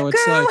great. So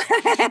it's like,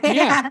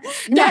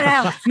 no,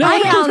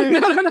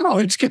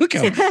 it's cuckoo.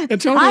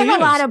 It totally I have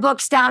a lot of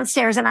books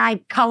downstairs, and I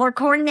color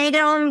coordinated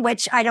them,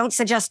 which I don't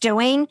suggest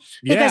doing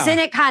because then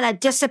it kind of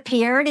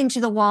disappeared into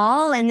the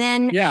wall, and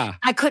then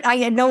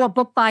I know a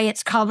book by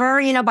its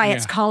cover, by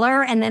its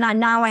color, and then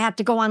now I have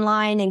to go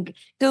online and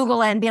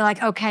Google it and be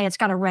like, okay, it's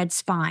got a red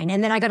spine.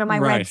 And then I go to my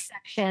red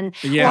section.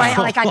 Or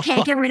I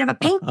can't get rid of a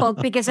pink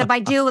book because if I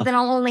do, then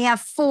I'll only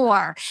have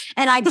 4.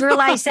 And I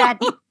realized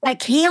that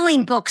like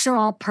healing books are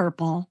all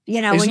purple.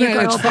 When you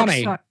go to a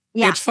bookstore.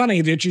 Yeah. It's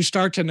funny that you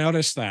start to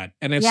notice that.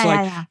 And it's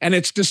and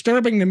it's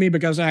disturbing to me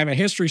because I have a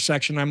history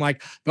section. I'm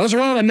like, those are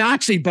all the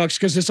Nazi books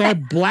because it's all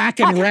black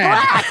and red.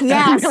 Black,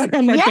 yes.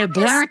 I'm like, they're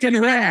black and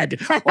red.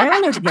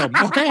 All of them.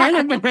 Okay, I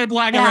have them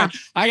black and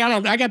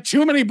red. I got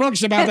too many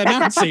books about the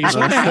Nazis.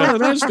 What the hell are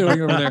those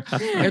doing over there?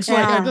 It's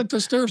like, it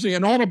disturbs me.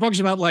 And all the books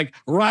about like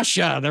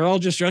Russia, they're all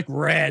just like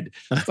red.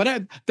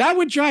 But that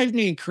would drive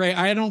me crazy.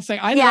 I don't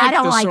think, I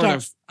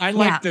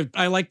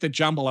like the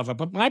jumble of it.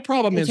 But my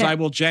problem is I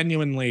will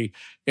genuinely,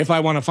 if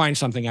I want to find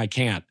something, I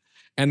can't.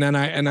 And then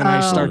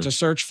I start to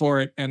search for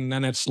it. And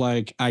then it's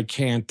like, I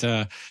can't,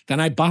 then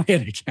I buy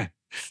it again.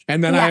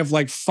 And then I have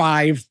like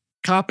 5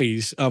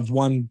 copies of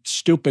one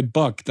stupid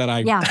book that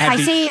I I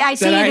see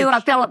you do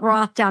a Philip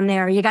Roth down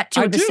there. You got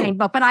 2 of the same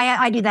book, but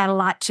I do that a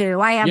lot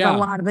too. I have a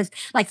lot of this,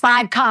 like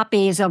 5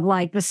 copies of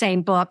like the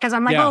same book because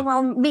I'm like, oh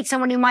well, meet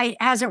someone who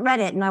hasn't read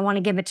it and I want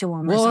to give it to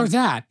them. Or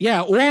that,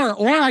 or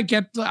I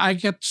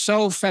get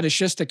so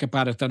fetishistic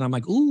about it that I'm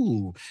like,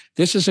 ooh,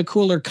 this is a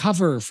cooler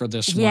cover for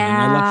this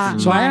one.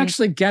 So I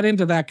actually get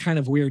into that kind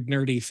of weird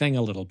nerdy thing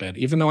a little bit,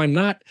 even though I'm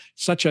not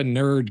such a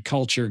nerd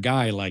culture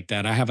guy like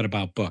that. I have it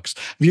about books.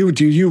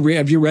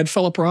 Have you read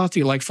Philip Roth? Do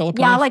you like Philip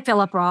Roth? Yeah, I like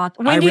Philip Roth.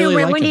 When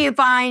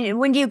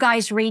do you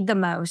guys read the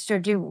most,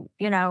 or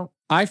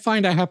I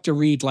find I have to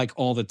read like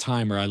all the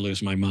time or I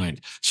lose my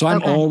mind. So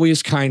I'm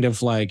always kind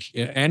of like,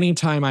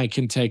 anytime I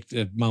can take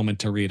the moment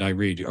to read, I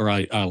read, or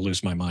I'll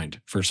lose my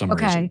mind for some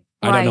reason.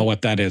 I don't know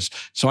what that is.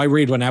 So I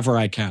read whenever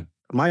I can.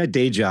 My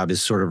day job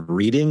is sort of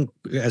reading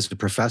as a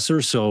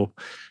professor. So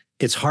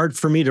it's hard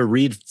for me to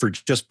read for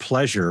just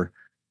pleasure.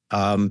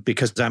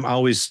 Because I'm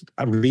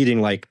reading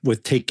like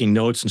with taking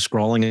notes and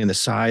scrolling in the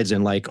sides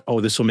and like,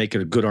 oh, this will make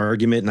it a good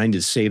argument and I need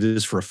to save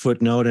this for a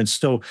footnote. And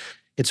so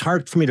it's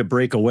hard for me to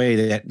break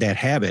away that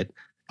habit.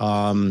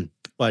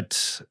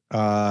 But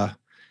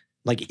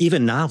like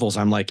even novels,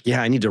 I'm like,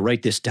 I need to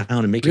write this down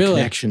and make a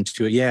connection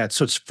to it. Yeah.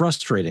 So it's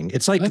frustrating.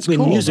 It's like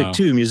in music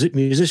too.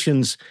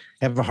 Musicians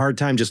have a hard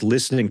time just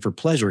listening for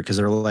pleasure because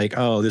they're like,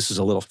 oh, this is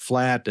a little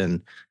flat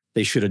and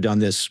they should have done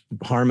this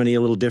harmony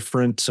a little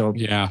different. So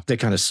that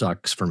kind of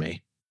sucks for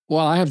me.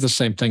 Well, I have the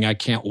same thing. I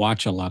can't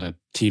watch a lot of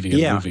TV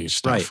and movie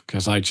stuff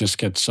because I just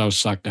get so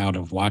sucked out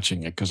of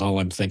watching it because all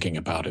I'm thinking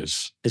about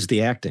is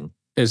the acting.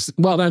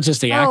 Not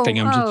just the acting.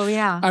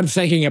 I'm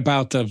thinking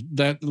about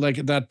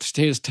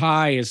his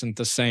tie isn't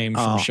the same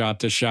from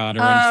shot to shot.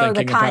 Or I'm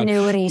thinking the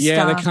continuity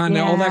stuff. The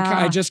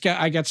continuity.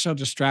 I get so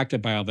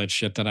distracted by all that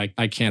shit that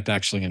I can't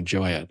actually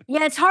enjoy it.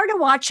 Yeah, it's hard to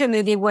watch a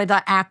movie with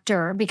an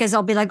actor because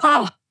they'll be like,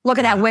 oh, look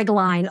at that wig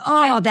line.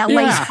 Oh, that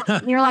lace.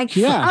 And you're like,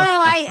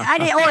 I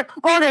did,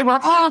 or they were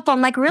awful.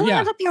 I'm like, really?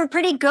 I thought they were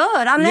pretty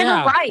good. I'm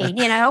never right,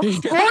 Or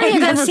you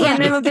go see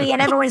a movie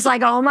and everyone's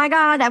like, oh my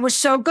God, that was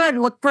so good.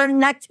 Look for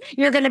next,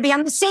 you're going to be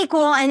on the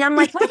sequel. And I'm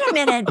like, wait a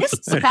minute, this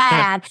is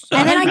bad.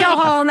 And then I go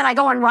home and I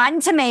go on Rotten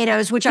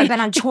Tomatoes, which I've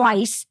been on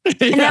twice.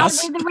 And I'll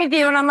read the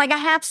review and I'm like, a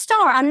half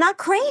star. I'm not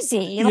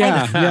crazy.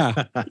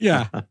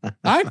 Yeah.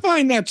 I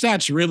find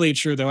that's really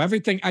true though.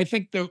 Everything, I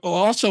think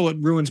also it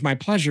ruins my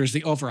pleasure is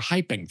the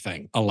overhyping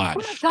thing a lot. Oh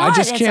my God, I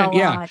just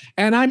can't.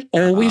 And I'm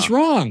always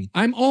wrong.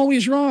 I always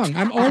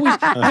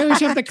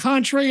have the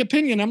contrary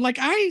opinion. I'm like,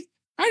 I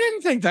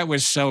didn't think that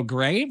was so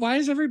great. Why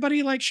is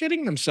everybody like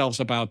shitting themselves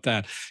about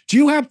that? Do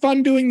you have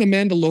fun doing The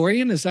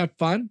Mandalorian? Is that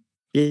fun?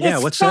 Yeah,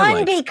 it's what's fun that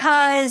like?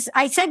 Because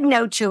I said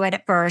no to it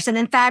at first, and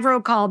then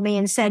Favreau called me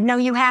and said, "No,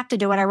 you have to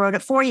do it. I wrote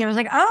it for you." And I was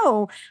like,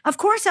 "Oh, of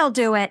course I'll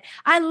do it."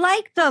 I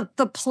like the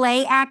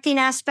play acting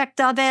aspect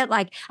of it.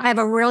 Like I have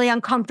a really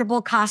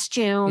uncomfortable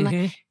costume,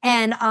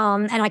 and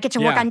I get to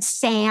work on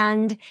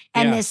sand.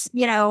 And this,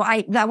 when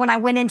I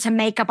went into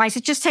makeup, I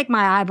said, "Just take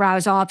my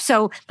eyebrows off."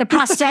 So the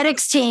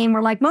prosthetics team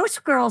were like,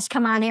 "Most girls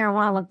come on here and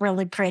want to look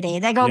really pretty."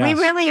 They go, "We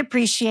really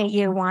appreciate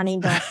you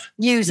wanting to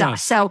use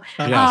us." So.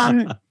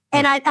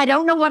 And I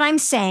don't know what I'm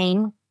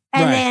saying.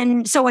 And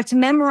then, so it's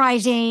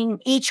memorizing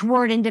each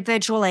word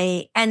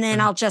individually, and then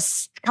I'll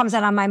just comes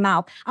out of my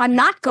mouth. I'm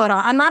not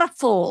a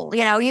fool.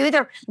 You know, you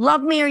either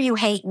love me or you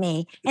hate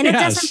me. And it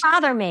doesn't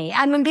bother me.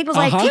 I mean, people's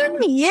like,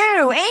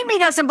 Amy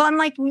doesn't, but I'm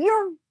like,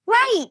 you're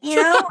right. You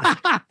know,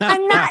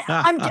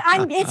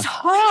 it's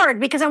hard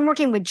because I'm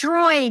working with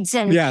droids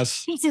and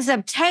pieces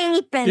of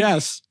tape. And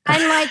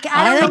I'm like,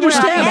 I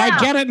understand. I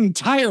get it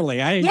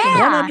entirely. I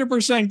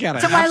 100% get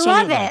it. So I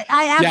love it.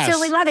 I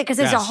absolutely love it because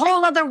there's a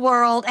whole other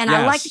world. And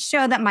I like to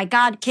show that my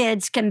god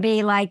kids can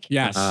be like,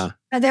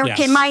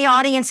 my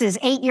audience is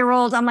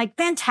 8-year-olds. I'm like,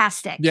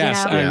 fantastic.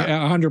 Yes, you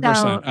know? 100%.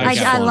 So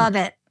I love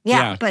it.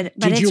 Yeah, but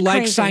did you like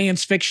crazy.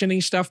 science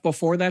fiction-y stuff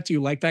before that? Do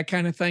you like that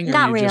kind of thing?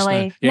 Not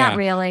really. Not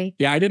really.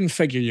 Yeah, I didn't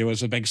figure you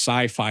as a big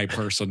sci-fi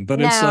person, but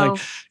it's like,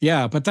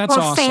 but that's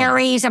awesome.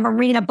 Fairies. I'm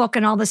reading a book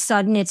and all of a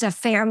sudden it's a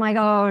fair. I'm like,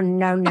 oh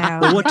no.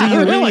 Well, what do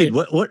you read?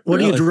 What are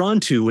you drawn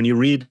to when you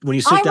read? When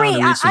you sit down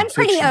and read some I'm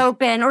pretty fiction?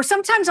 open. Or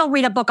sometimes I'll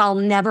read a book I'll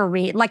never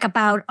read, like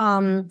about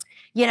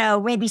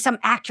maybe some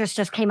actress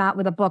just came out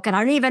with a book and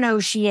I don't even know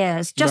who she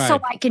is, just so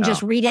I can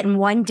just read it in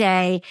one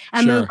day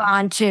and move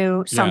on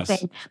to something.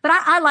 Yes. But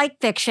I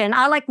like fiction.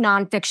 I like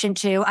nonfiction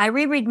too. I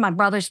reread my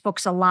brother's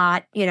books a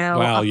lot, you know.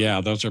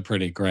 Well, those are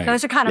pretty great.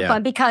 Those are kind of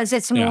fun because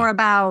it's more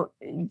about,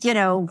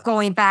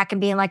 going back and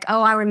being like,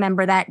 oh, I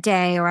remember that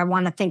day, or I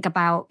want to think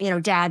about,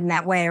 dad in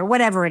that way, or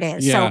whatever it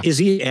is. Yeah. So, is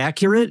he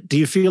accurate? Do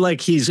you feel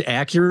like he's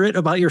accurate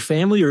about your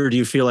family, or do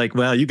you feel like,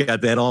 well, you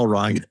got that all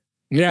wrong?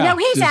 Yeah. No,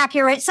 he's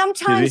accurate.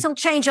 Sometimes he'll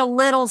change a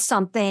little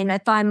something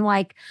if I'm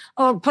like,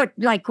 put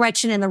like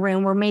Gretchen in the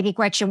room where maybe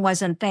Gretchen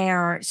wasn't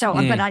there. So,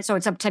 so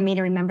it's up to me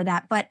to remember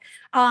that. But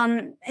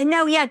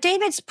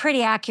David's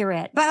pretty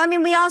accurate. But I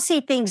mean, we all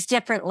see things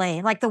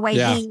differently. Like the way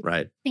he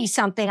sees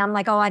something, I'm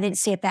like, oh, I didn't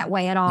see it that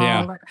way at all.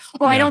 Yeah.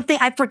 Or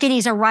I forget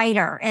he's a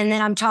writer. And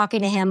then I'm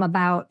talking to him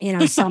about,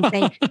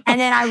 something. And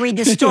then I read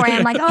the story.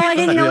 I'm like, oh, I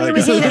didn't know he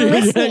was even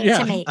listening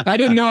to me. I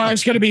didn't know I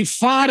was going to be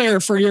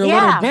fodder for your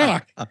little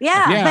book.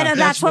 Yeah.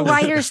 But that's what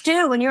writers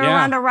do. When you're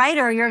around a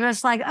writer, you're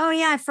just like, oh,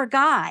 yeah, I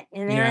forgot.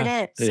 And there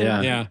it is.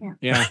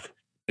 Yeah.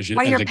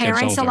 Are your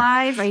parents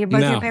alive? Are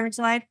both your parents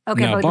alive?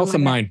 Okay, no, both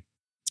of mine.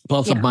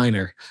 Both of mine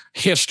are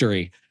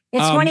history.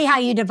 It's funny how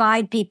you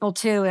divide people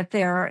too, if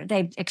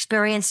they've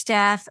experienced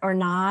death or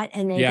not,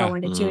 and they go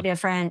into two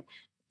different.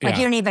 Like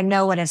you don't even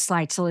know what it's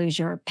like to lose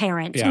your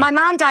parents. Yeah. My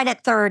mom died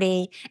at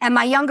 30, and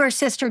my younger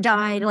sister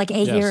died like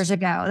 8 years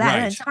ago.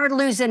 It's hard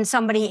losing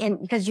somebody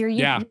because you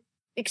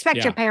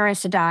expect your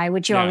parents to die,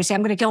 which you always say,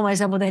 I'm going to kill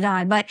myself when they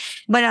die. But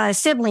a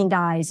sibling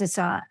dies, it's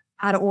out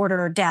of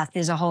order death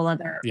is a whole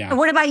other. Yeah.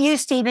 What about you,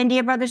 Stephen? Do you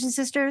have brothers and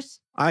sisters?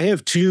 I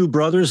have 2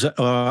 brothers.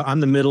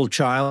 I'm the middle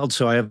child,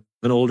 so I have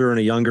an older and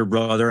a younger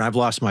brother. I've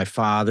lost my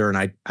father,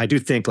 and I do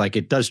think like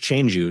it does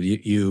change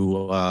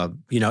you.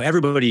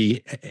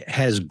 Everybody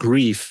has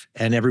grief,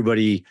 and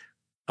everybody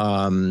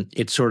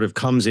it sort of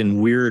comes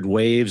in weird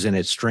waves and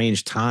at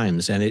strange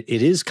times, and it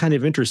is kind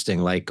of interesting.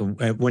 Like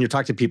when you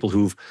talk to people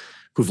who've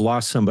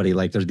lost somebody,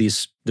 like there's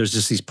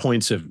just these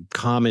points of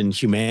common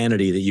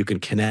humanity that you can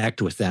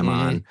connect with them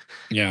on.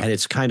 Yeah. And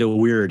it's kind of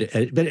weird.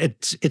 But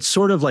it's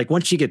sort of like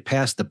once you get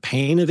past the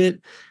pain of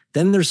it,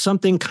 then there's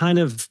something kind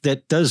of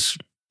that does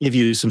give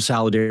you some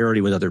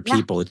solidarity with other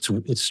people.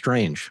 It's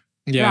strange.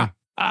 Yeah.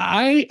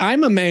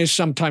 I'm amazed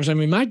sometimes. I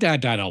mean, my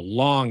dad died a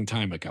long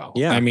time ago.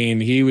 Yeah. I mean,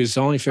 he was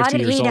only 50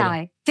 years old. How did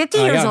he die? 50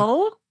 years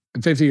old?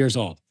 50 years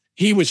old.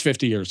 He was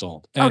 50 years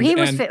old. And, he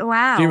was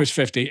wow. He was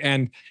 50.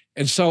 And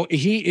so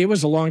it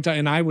was a long time,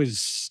 and I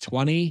was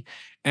 20.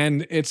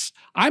 And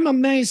I'm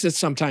amazed that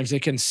sometimes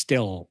it can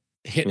still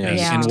hit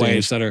me in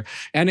ways that are,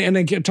 and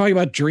then talking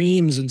about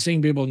dreams and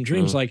seeing people in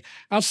dreams, like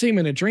I'll see him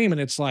in a dream and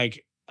it's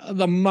like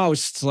the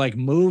most like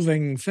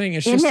moving thing.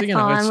 It's Isn't it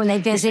fun when they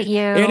visit you?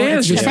 It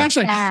is. It's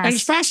fascinating. And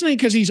it's fascinating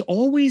because he's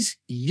always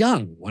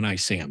young when I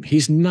see him.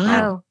 He's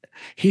not.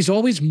 He's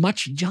always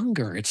much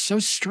younger. It's so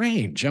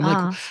strange. I'm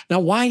like,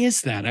 now why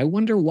is that? I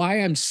wonder why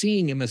I'm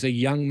seeing him as a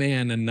young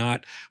man and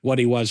not what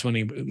he was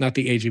not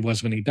the age he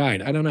was when he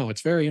died. I don't know.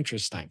 It's very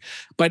interesting.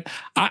 But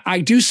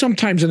I do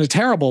sometimes in a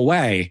terrible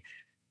way.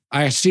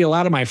 I see a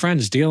lot of my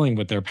friends dealing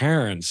with their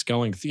parents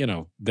going,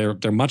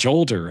 they're much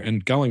older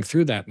and going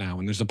through that now.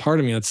 And there's a part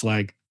of me that's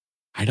like,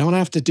 I don't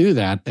have to do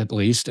that at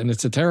least. And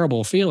it's a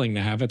terrible feeling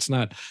to have. It's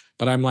not,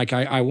 but I'm like,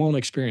 I won't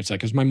experience that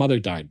because my mother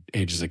died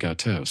ages ago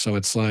too. So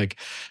it's like,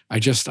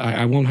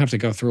 I won't have to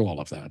go through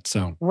all of that.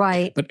 So,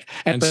 right. But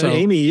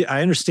Amy,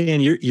 I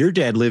understand your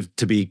dad lived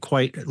to be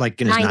quite like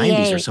in his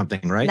 90s or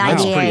something, right?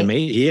 That's pretty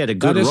amazing. He had a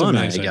good run,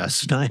 amazing. I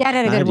guess. Dad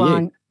had a good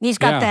run. He's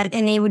got that,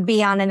 and he would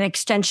be on an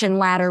extension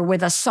ladder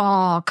with a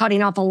saw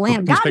cutting off a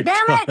limb. God damn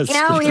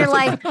it. You're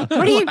like, what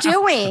are you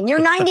doing? You're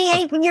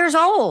 98 years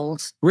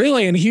old.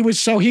 Really? And he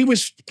was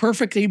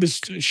perfect. He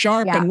was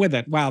sharp and with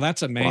it. Wow,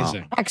 that's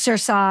amazing. Wow.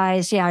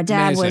 Exercise. Yeah,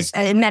 Dad was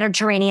a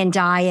Mediterranean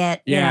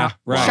diet. Yeah,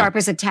 right. Sharp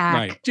as a tack.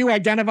 Right. Do you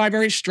identify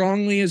very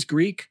strongly as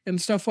Greek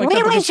and stuff like that?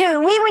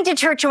 We went to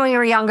church when we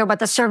were younger, but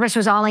the service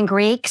was all in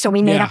Greek, so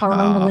we made up our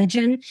own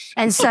religion.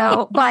 And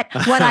so, but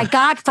what I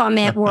got from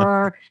it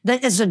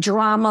is a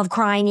drama Mom of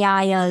Crying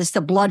Yayas,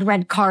 the blood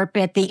red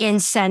carpet, the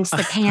incense,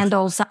 the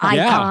candles, the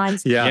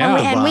icons.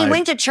 And we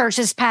went to church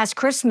this past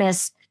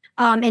Christmas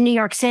in New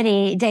York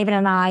City, David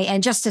and I,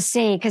 and just to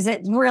see, because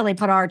it really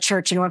put our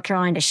church in North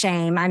Carolina to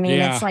shame. I mean,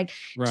 it's like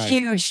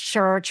huge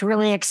church,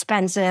 really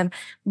expensive.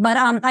 But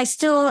I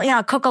still,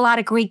 cook a lot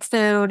of Greek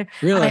food.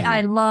 Really?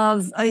 I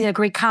love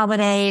Greek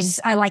holidays.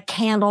 I like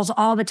candles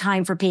all the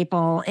time for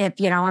people. If,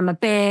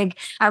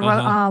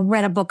 I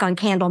read a book on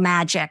candle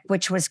magic,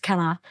 which was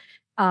kind of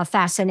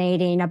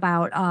fascinating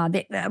about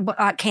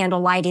candle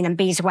lighting and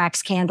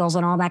beeswax candles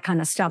and all that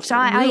kind of stuff. So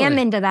I am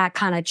into that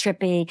kind of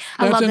trippy.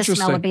 I love the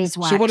smell of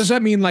beeswax. So what does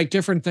that mean? Like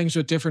different things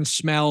with different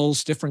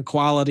smells, different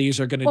qualities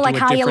are going to do like a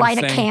how different you light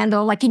thing. A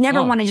candle. Like you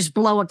never want to just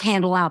blow a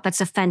candle out. That's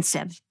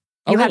offensive.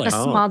 You have to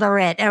smother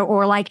it.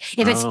 Or like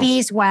if it's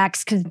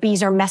beeswax, because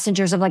bees are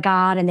messengers of the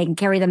god and they can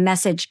carry the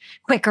message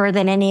quicker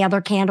than any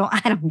other candle.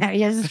 I don't know.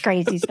 This is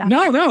crazy stuff.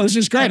 No, this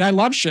is great. I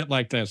love shit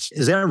like this.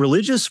 Is that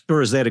religious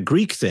or is that a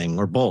Greek thing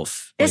or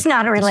both? It's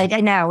not a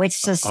religious. No,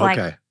 it's just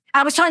like,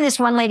 I was telling this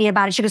one lady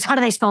about it. She goes, how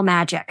do they spell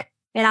magic?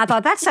 And I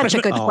thought, that's such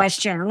a good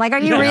question. Like, are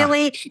you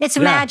really? It's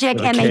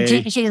magic.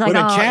 M-A-G. She's like,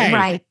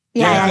 right.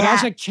 Yeah, if it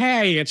has a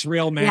K, it's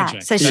real magic. Yeah.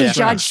 So she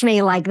judged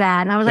me like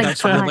that. And I was like,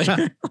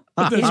 fine.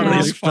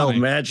 They spell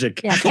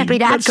magic. Yeah, can't be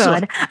that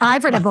good.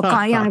 I've read a book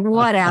on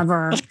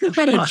whatever.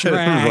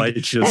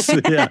 Righteous.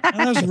 Yeah.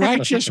 Those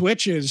righteous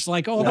witches,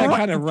 like all that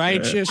kind of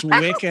righteous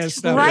Wicca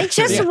stuff.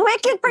 Righteous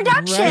Wicked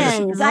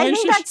Productions. I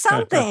think that's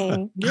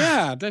something.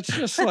 Yeah, that's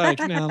just like,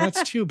 no,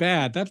 that's too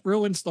bad. That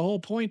ruins the whole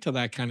point of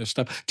that kind of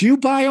stuff. Do you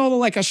buy all the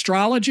like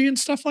astrology and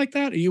stuff like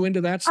that? Are you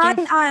into that stuff?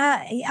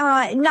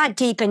 I'm not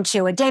deep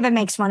into it. David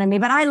makes fun of me,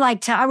 but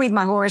I read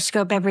my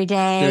horoscope every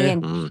day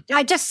and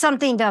I just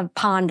something to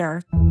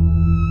ponder.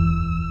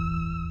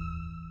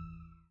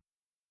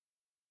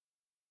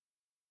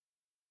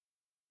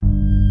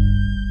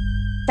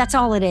 That's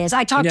all it is.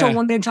 I talked to a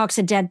woman who talks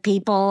to dead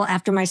people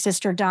after my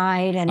sister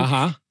died, and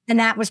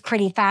that was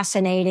pretty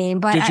fascinating.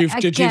 But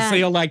did you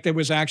feel like there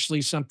was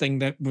actually something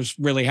that was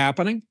really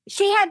happening?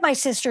 She had my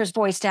sister's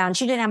voice down.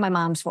 She didn't have my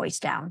mom's voice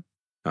down.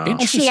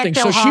 Interesting.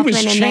 So she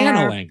was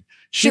channeling.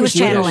 She was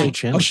channeling.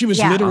 Oh, she was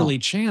literally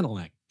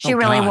channeling. She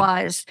really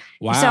was.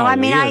 Wow. So, I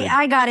mean,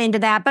 I got into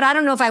that, but I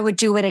don't know if I would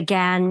do it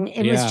again.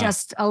 It was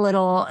just a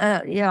little,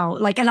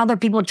 like, and other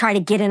people try to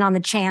get in on the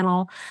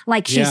channel.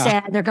 Like she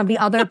said, there are going to be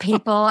other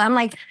people. I'm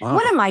like,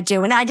 what am I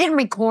doing? I didn't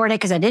record it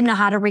because I didn't know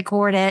how to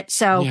record it.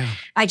 So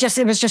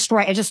it was just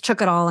right. I just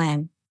took it all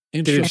in.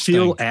 Did it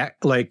feel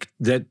like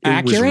that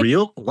it was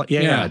real?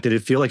 Yeah. Did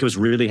it feel like it was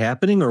really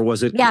happening or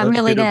was it it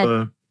really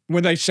did. Were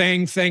they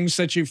saying things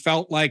that you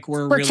felt like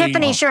were really... For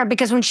Tiffany, sure,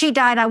 because when she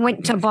died, I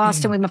went to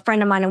Boston with a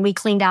friend of mine and we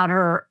cleaned out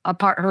her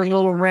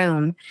little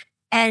room.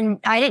 And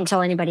I didn't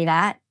tell anybody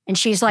that. And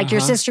she's like,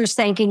 your sister's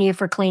thanking you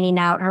for cleaning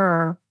out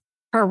her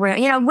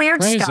room.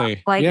 Weird stuff.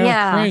 Like,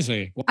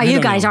 crazy. Well, you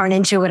guys aren't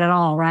into it at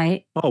all,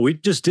 right? Oh, we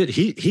just did.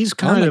 He's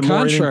kind of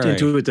more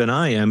into it than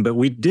I am, but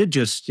we did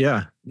just,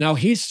 No,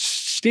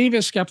 Steve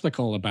is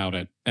skeptical about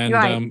it, and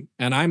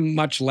I'm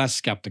much less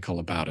skeptical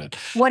about it.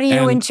 What are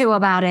you into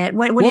about it?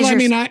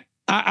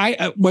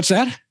 What's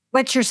that?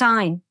 What's your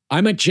sign?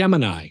 I'm a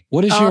Gemini.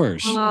 What is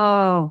yours?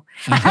 Oh.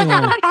 You guys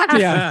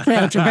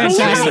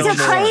are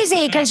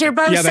crazy because you're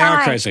both they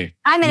are crazy.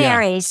 I'm an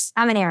Aries.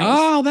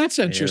 Oh, that's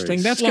interesting.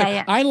 Aries. That's good.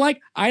 Yeah. I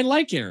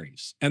like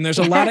Aries. And there's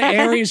a lot of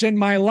Aries in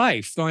my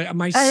life.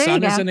 My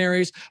son is an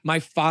Aries. My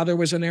father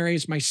was an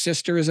Aries. My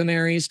sister is an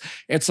Aries.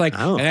 It's like,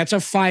 that's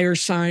a fire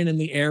sign and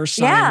the air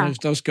sign. Yeah.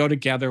 Those go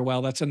together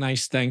well. That's a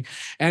nice thing.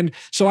 And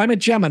so I'm a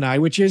Gemini,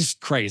 which is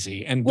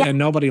crazy. And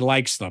nobody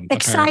likes them.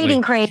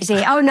 Exciting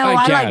crazy. Oh, no,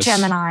 I like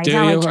Geminis. Do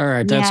you? All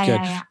right, that's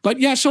good. Yeah.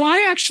 But so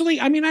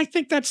I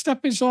think that stuff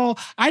is all,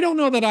 I don't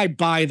know that I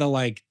buy the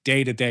like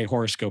day-to-day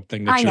horoscope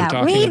thing that you're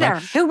talking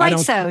about. Who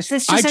writes those?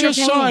 I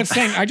just saw a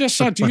thing.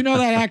 Do you know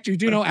that actor?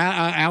 Do you know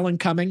Alan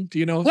Cumming? Do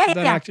you know that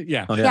actor?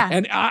 Yeah. Oh, yeah.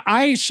 And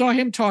I saw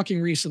him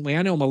talking recently.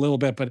 I know him a little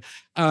bit, but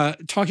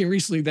talking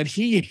recently that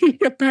he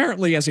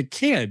apparently as a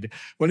kid,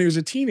 when he was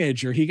a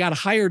teenager, he got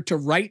hired to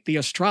write the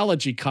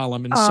astrology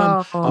column in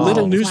some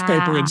little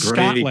newspaper in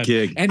Scotland.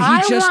 Gig. And I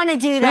want to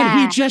do that.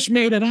 And he just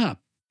made it up.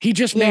 He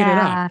just made it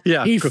up.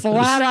 Yeah, he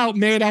flat out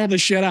made all the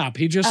shit up.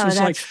 He just was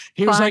like,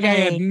 I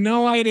had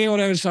no idea what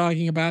I was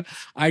talking about.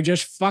 I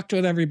just fucked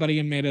with everybody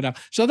and made it up.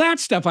 So that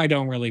stuff I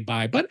don't really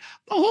buy. But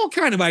the whole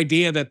kind of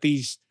idea that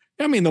the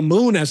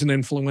moon has an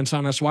influence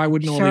on us. Why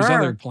wouldn't all these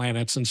other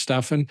planets and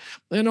stuff and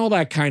all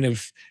that kind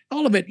of,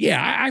 all of it.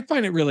 Yeah, I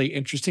find it really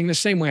interesting. The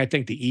same way I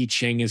think the I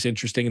Ching is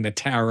interesting and the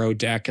tarot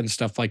deck and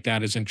stuff like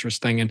that is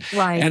interesting. And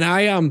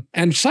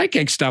and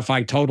psychic stuff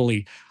I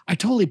totally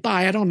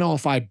buy. I don't know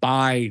if I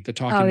buy the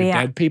talking to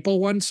dead people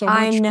one so much.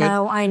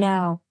 I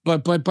know.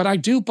 But I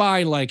do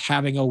buy like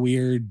having a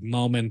weird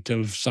moment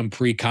of some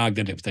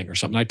precognitive thing or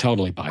something. I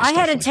totally buy. I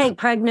had to like take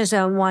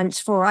prednisone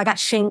once I got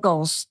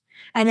shingles.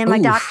 And then my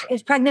doctor,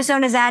 is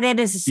prednisone, is that it?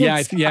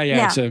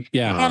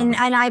 Yeah. And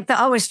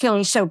I was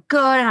feeling so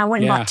good. And I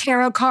went and bought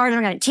tarot cards.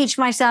 I'm going to teach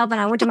myself.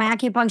 And I went to my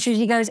acupuncturist.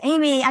 He goes,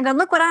 Amy, I go,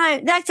 look what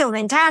I feel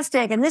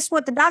fantastic. And this is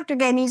what the doctor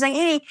gave me. He's like,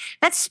 Amy,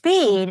 that's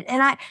speed.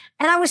 And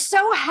I was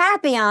so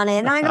happy on it.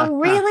 And I go,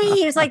 really?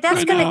 He was like,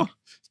 that's going to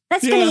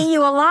eat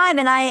you alive.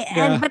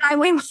 But I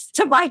went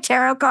to buy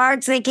tarot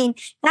cards thinking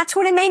that's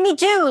what it made me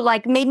do.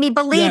 Like made me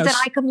believe that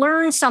I could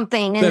learn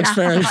something. And that's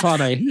very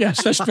funny.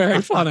 Yes, that's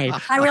very funny.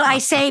 I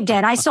saved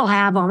it. I still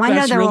have them. I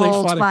know they're really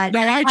old, funny. But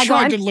no, I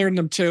tried to learn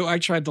them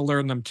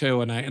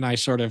too. And I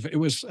sort of,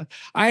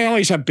 I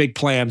always have big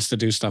plans to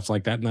do stuff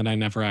like that. And then I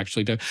never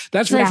actually do.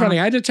 That's very funny.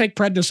 I had to take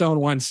prednisone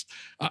once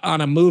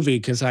on a movie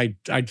because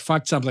I'd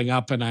fucked something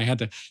up and I had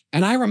to,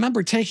 and I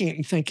remember taking it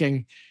and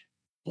thinking,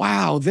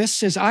 wow,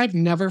 I've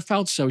never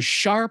felt so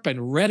sharp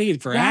and ready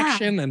for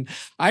action. And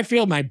I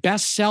feel my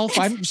best self.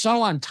 I'm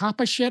so on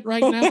top of shit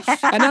right now.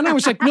 And then I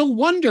was like, no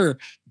wonder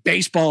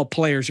baseball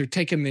players are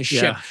taking this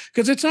shit.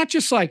 Because it's not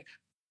just like,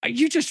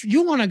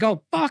 you want to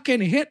go fucking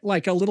hit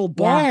like a little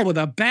ball with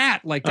a bat.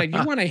 Like that.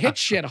 You want to hit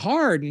shit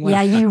hard. And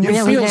like, you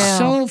really feel do.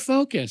 So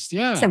focused.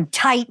 Yeah. So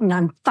tight and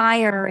on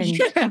fire and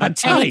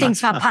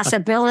anything's a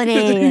possibility.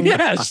 And,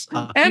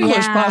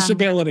 endless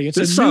possibility.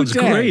 This sounds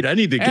great. I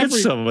need to get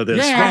some of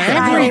this. I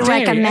highly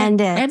recommend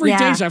it. Every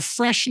day's a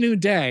fresh new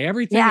day.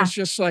 Everything is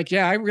just like,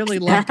 I really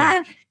loved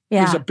it.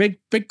 It was a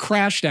big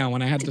crash down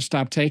when I had to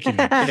stop taking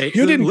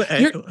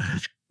it.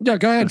 Yeah,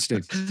 go ahead,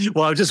 Steve.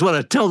 Well, I just want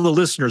to tell the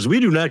listeners,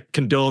 we do not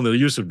condone the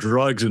use of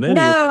drugs in any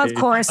way. No, of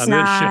course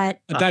not.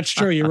 That's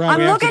true. You're right.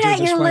 I'm looking at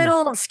your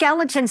little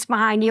skeletons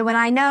behind you, and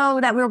I know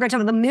that we were going to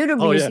talk about the Mutter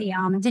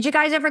Museum. Yeah. Did you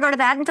guys ever go to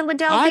that in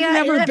Philadelphia?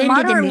 I've never been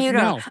to the museum.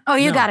 No. Oh,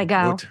 you got to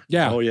go.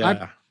 Yeah. Oh,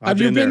 yeah.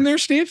 Have you been there,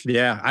 Steve?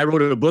 Yeah. I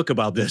wrote a book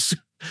about this.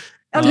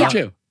 Oh, did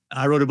you?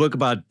 I wrote a book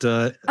about,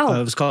 it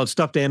was called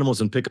Stuffed Animals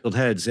and Pickled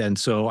Heads. And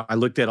so I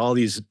looked at all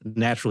these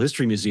Natural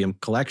History Museum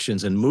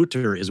collections, and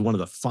Mutter is one of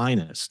the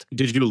finest.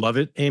 Did you love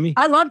it, Amy?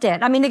 I loved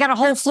it. I mean, they got a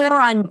whole floor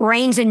on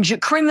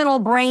criminal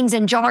brains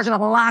and jars with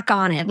a lock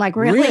on it. Like,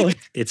 really?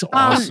 It's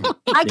awesome.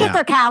 I get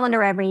their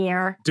calendar every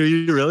year. Do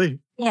you really?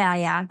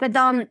 Yeah. But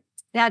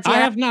that's I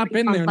have not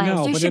been there,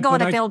 no. You should go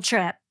on a field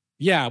trip.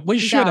 Yeah, we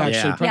should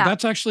actually. Yeah.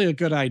 That's actually a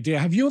good idea.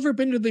 Have you ever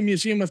been to the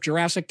Museum of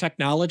Jurassic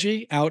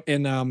Technology out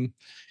in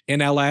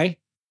LA?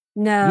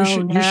 No,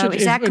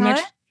 is that good?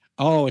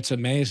 It's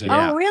amazing.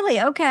 Oh, really?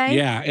 Okay.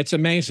 Yeah, it's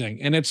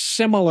amazing. And it's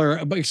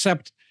similar,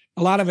 except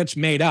a lot of it's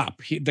made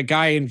up. The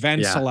guy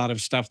invents a lot of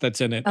stuff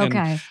that's in it.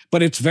 Okay.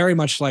 But it's very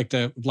much like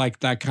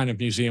that kind of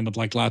museum with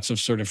like lots of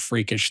sort of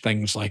freakish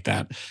things like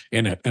that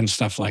in it and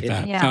stuff like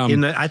that.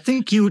 Yeah. I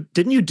think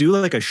didn't you do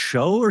like a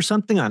show or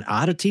something on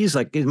oddities?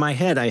 Like in my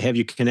head, I have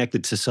you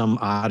connected to some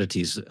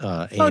oddities.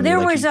 Amy, there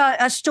was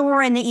a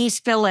store in the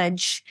East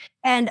Village.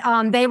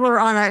 And they were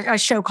on a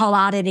show called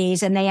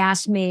Oddities, and they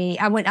asked me.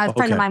 A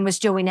friend of mine was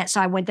doing it, so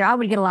I went there. I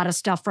would get a lot of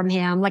stuff from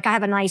him. Like I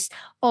have a nice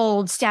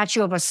old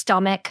statue of a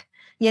stomach,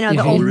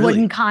 the old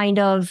wooden kind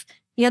of.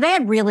 They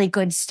had really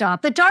good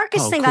stuff. The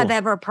darkest thing I've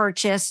ever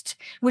purchased,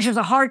 which was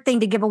a hard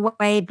thing to give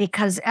away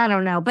because I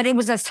don't know, but it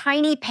was a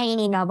tiny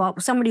painting of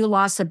somebody who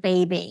lost a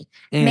baby.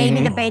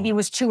 Maybe the baby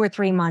was 2 or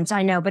 3 months,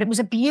 I know, but it was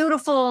a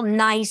beautiful,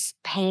 nice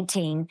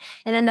painting.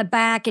 And in the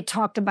back, it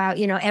talked about,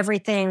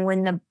 everything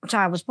when the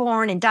child was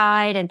born and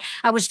died. And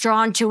I was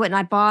drawn to it and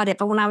I bought it.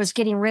 But when I was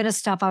getting rid of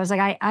stuff, I was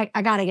like,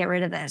 I got to get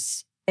rid of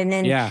this. And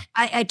then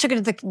I took it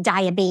to the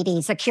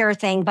diabetes, the cure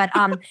thing. But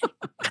and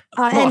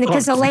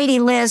because the lady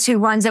Liz who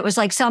runs it was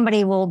like,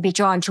 somebody will be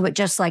drawn to it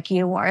just like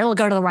you are. It'll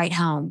go to the right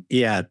home.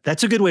 Yeah,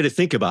 that's a good way to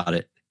think about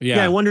it.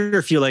 Yeah, I wonder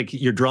if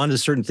you're drawn to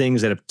certain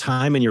things at a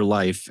time in your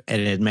life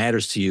and it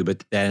matters to you,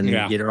 but then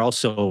you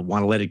also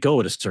want to let it go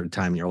at a certain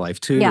time in your life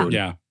too.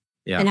 Yeah.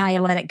 And how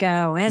you let it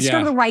go. And it's go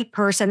to the right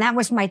person. That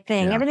was my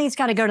thing. Yeah. Everything's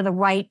got to go to the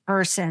right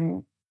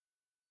person.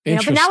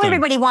 But now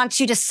everybody wants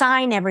you to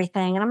sign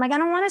everything. And I'm like, I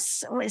don't want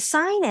to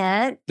sign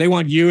it. They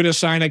want you to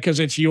sign it because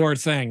it's your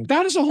thing.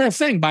 That is a whole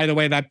thing, by the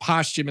way, that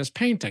posthumous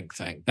painting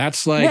thing.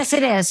 That's like... Yes,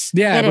 it is.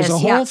 Yeah, it was a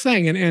whole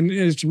thing. And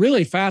it's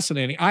really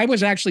fascinating. I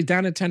was actually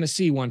down in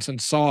Tennessee once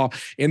and saw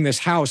in this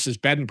house, this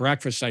bed and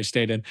breakfast I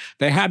stayed in,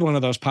 they had one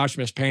of those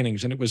posthumous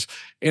paintings. And it was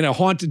in a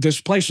haunted...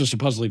 This place was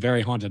supposedly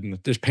very haunted. And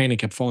this painting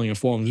kept falling and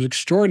falling. It was an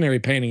extraordinary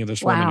painting of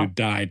this woman who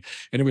died.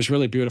 And it was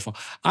really beautiful.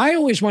 I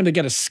always wanted to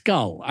get a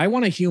skull. I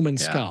want a human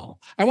skull.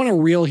 I want a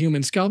real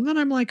human skull. And then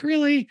I'm like,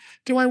 really?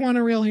 Do I want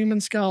a real human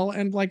skull?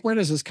 And like, where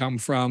does this come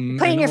from?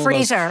 Put it in your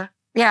freezer.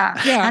 Yeah,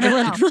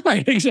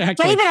 right,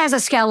 exactly. David has a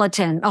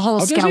skeleton, a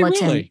whole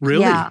skeleton.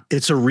 Really? Yeah.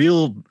 It's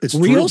real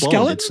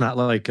skeleton? It's not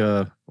like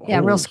a...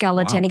 real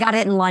skeleton. Wow. He got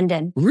it in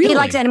London. Really? He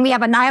likes it.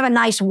 And I have a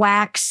nice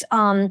wax,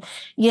 of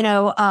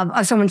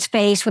someone's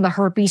face with a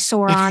herpes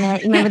sore on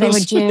it. Remember they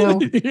would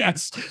do?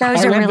 Yes.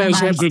 Those are really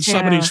nice with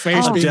somebody's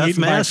face being death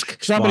eaten mask.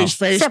 by somebody's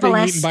face syphilis.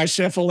 being eaten by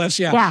syphilis.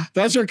 Yeah.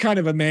 Those are kind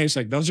of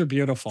amazing. Those are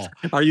beautiful.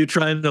 Are you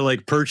trying to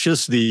like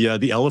purchase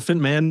the Elephant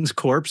Man's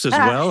corpse as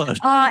well?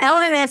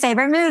 Elephant Man's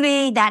favorite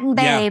movie, that and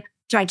Babe.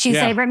 my two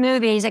favorite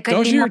movies. It couldn't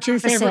Those be are more your two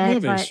favorite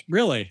opposite, movies,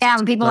 really? Yeah,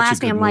 when people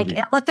ask me, I'm movie.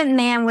 like, Elephant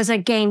Man was a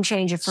game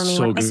changer for me.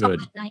 So When I saw it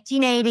good. in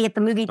 1980 at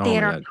the movie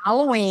theater on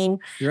Halloween.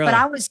 Really? But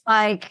I was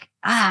like,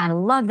 I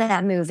love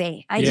that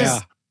movie. It's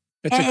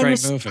a great it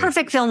was movie.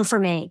 Perfect film for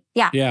me.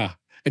 Yeah. Yeah.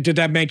 And did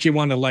that make you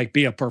want to like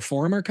be a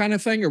performer kind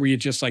of thing? Or were you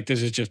just like,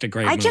 this is just a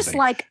great movie? I just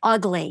like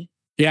ugly.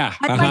 Yeah.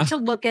 I'd like to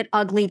look at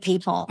ugly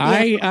people.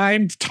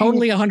 I'm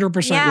totally 100%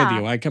 with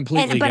you. I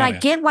completely get it. I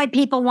get why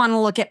people want to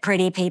look at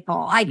pretty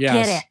people. I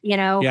get it,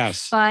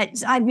 Yes.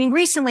 But I mean,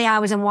 recently I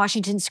was in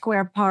Washington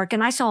Square Park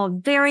and I saw a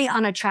very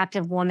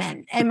unattractive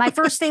woman. And my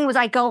first thing was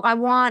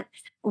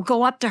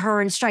go up to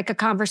her and strike a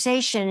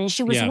conversation. And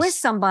she was with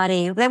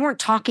somebody. They weren't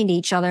talking to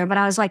each other, but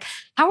I was like,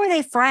 how are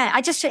they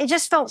friends? It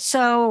just felt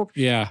so,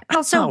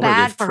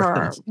 bad for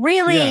her.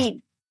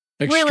 Really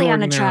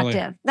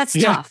unattractive. That's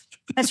tough.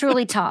 That's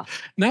really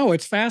tough. No,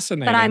 it's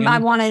fascinating. But I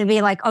wanted to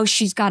be like, oh,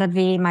 she's got to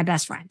be my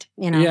best friend,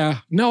 Yeah.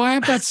 No, I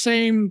have that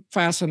same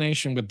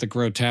fascination with the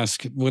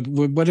grotesque, with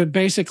what it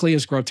basically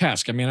is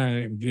grotesque. I mean,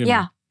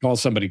 I call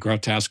somebody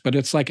grotesque, but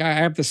it's like I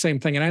have the same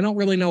thing and I don't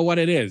really know what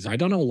it is. I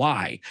don't know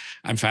why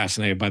I'm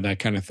fascinated by that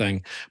kind of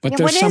thing. But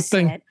there's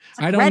something, like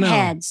I don't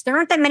redheads. There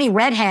aren't that many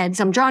redheads.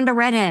 I'm drawn to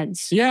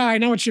redheads. Yeah, I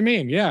know what you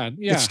mean. Yeah.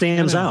 It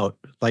stands out.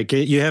 Like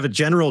you have a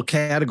general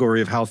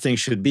category of how things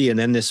should be, and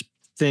then this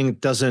thing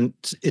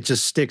it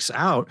just sticks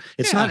out.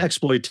 It's not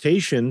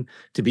exploitation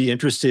to be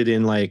interested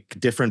in like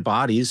different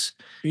bodies.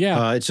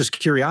 Yeah. It's just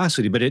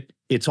curiosity, but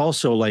it's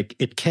also like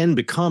it can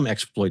become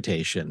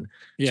exploitation.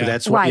 Yeah. So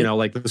that's what,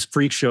 like those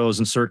freak shows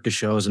and circus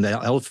shows, and the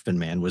Elephant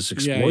Man was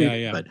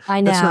exploited. But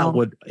I know.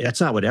 That's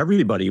not what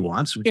everybody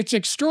wants. It's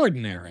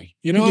extraordinary.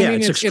 You know what I mean?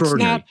 It's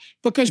extraordinary. It's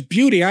not, because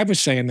beauty, I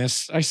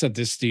said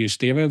this to you,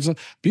 Steve,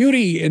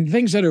 beauty and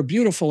things that are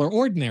beautiful are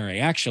ordinary,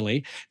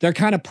 actually. They're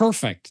kind of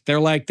perfect. They're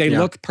like, they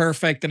look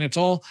perfect, and it's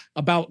all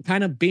about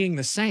kind of being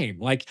the same.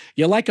 Like,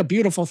 you like a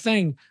beautiful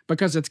thing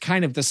because it's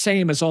kind of the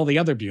same as all the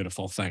other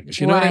beautiful things.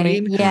 You know what I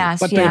mean? Yes,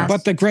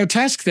 but the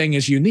grotesque thing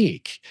is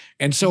unique.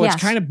 And so it's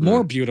kind of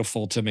more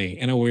beautiful to me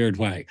in a weird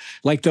way.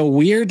 Like the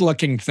weird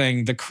looking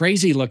thing, the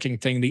crazy looking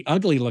thing, the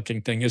ugly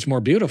looking thing is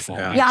more beautiful.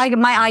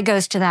 My eye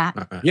goes to that.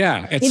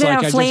 It's even like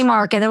at a flea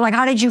market, they're like,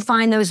 how did you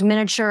find those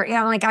miniature?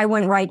 Like I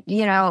went right,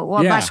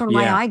 that's where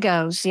my eye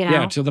goes,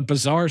 Yeah, to the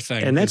bizarre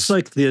thing. And that's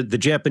like the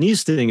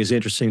Japanese thing is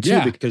interesting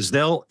too, because the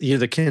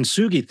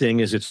kintsugi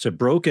thing is it's a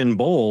broken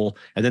bowl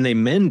and then they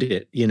mend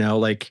it,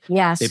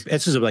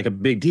 this is like a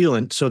big deal.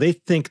 And so they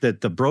think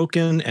that the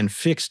broken and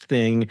fixed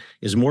thing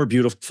is more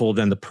beautiful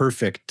than the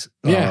perfect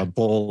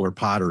bowl or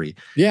pottery.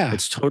 Yeah.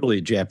 It's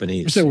totally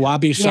Japanese. Is it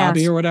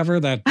wabi-sabi or whatever?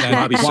 That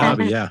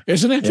wabi-sabi,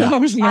 Isn't it? Yeah.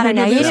 I don't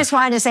know. You just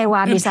wanted to say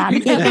wabi-sabi.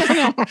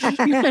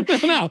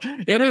 No.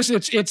 It is.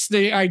 It's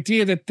the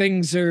idea that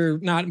things are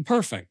not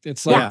perfect.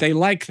 It's like they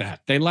like that.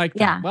 They like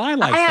that.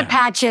 Well, I have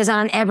patches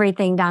on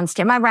everything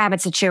downstairs. My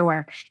rabbit's a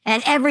chewer,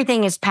 and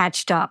everything is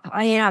patched up.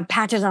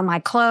 Patches on my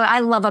clothes. I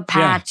love a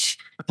patch.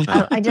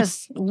 I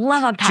just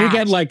love a patch. Do you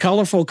get like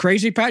colorful,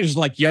 crazy patches,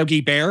 like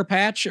Yogi Bear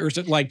patch, or is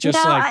it like just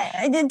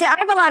I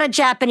have a lot of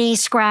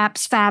Japanese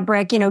scraps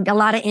fabric, a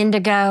lot of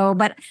indigo,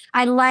 but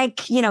I like,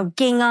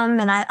 gingham,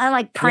 and I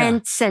like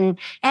prints and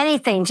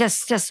anything.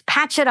 Just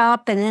patch it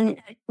up and then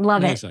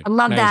love it. I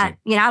love that.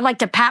 I like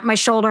to pat my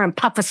shoulder and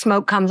puff of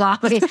smoke comes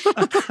off of it.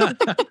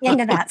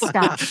 Into that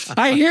stuff.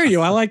 I hear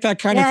you. I like that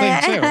kind of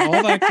thing too.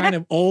 All that kind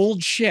of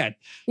old shit.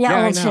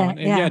 Yeah, old shit.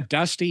 And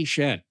dusty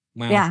shit.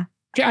 Wow. Yeah.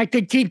 I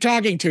could keep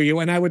talking to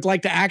you, and I would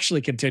like to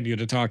actually continue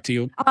to talk to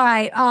you. All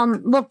right.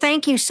 Well,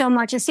 thank you so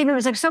much. And Stephen,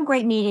 it was so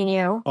great meeting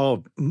you.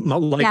 Oh,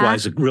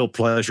 likewise, a real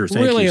pleasure.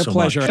 Thank really you so a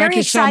pleasure. much. Very Thank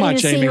you so excited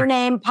much, to see Amy. your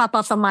name pop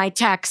up on my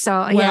text.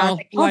 So, Well,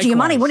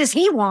 Giamatti, what does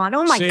he want?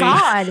 Oh, my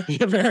God.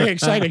 Very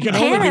exciting. It can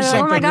only be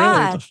something oh, my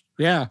God. Really.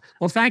 Yeah.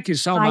 Well, thank you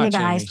so Bye, much, you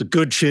guys. Amy. It's a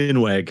good chin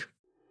wag.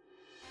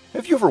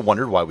 Have you ever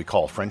wondered why we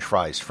call French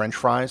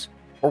fries,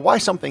 or why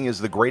something is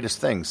the greatest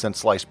thing since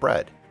sliced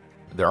bread?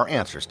 There are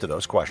answers to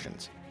those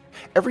questions.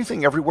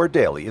 Everything Everywhere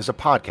Daily is a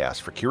podcast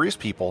for curious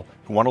people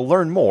who want to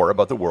learn more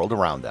about the world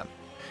around them.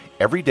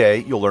 Every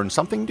day, you'll learn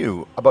something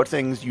new about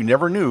things you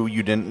never knew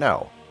you didn't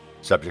know.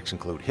 Subjects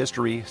include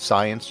history,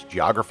 science,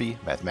 geography,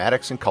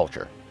 mathematics, and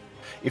culture.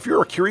 If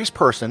you're a curious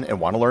person and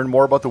want to learn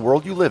more about the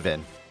world you live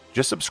in,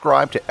 just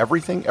subscribe to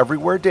Everything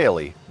Everywhere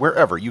Daily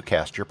wherever you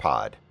cast your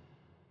pod.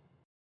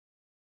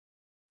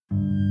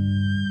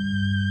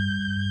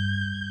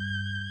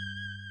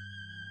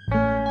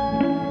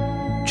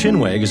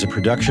 Chinwag is a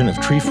production of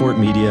Treefort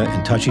Media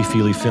and Touchy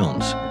Feely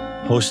Films.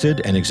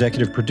 Hosted and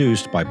executive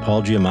produced by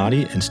Paul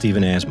Giamatti and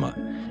Stephen Asma.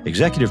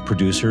 Executive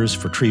producers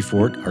for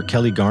Treefort are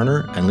Kelly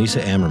Garner and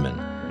Lisa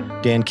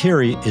Ammerman. Dan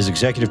Carey is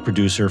executive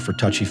producer for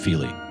Touchy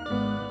Feely.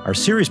 Our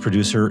series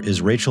producer is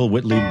Rachel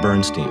Whitley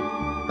Bernstein.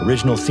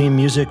 Original theme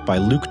music by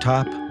Luke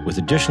Topp, with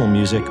additional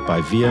music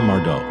by Via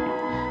Mardot.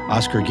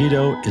 Oscar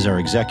Guido is our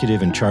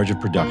executive in charge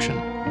of production.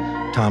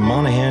 Tom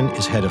Monahan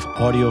is head of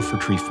audio for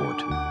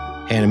Treefort.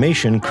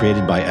 Animation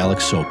created by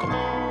Alex Sokol.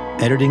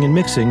 Editing and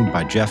mixing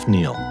by Jeff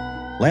Neal.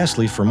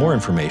 Lastly, for more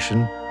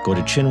information, go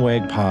to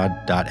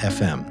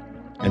chinwagpod.fm.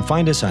 And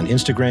find us on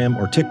Instagram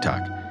or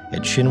TikTok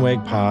at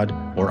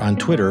chinwagpod or on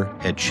Twitter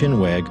at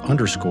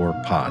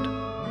chinwag_pod.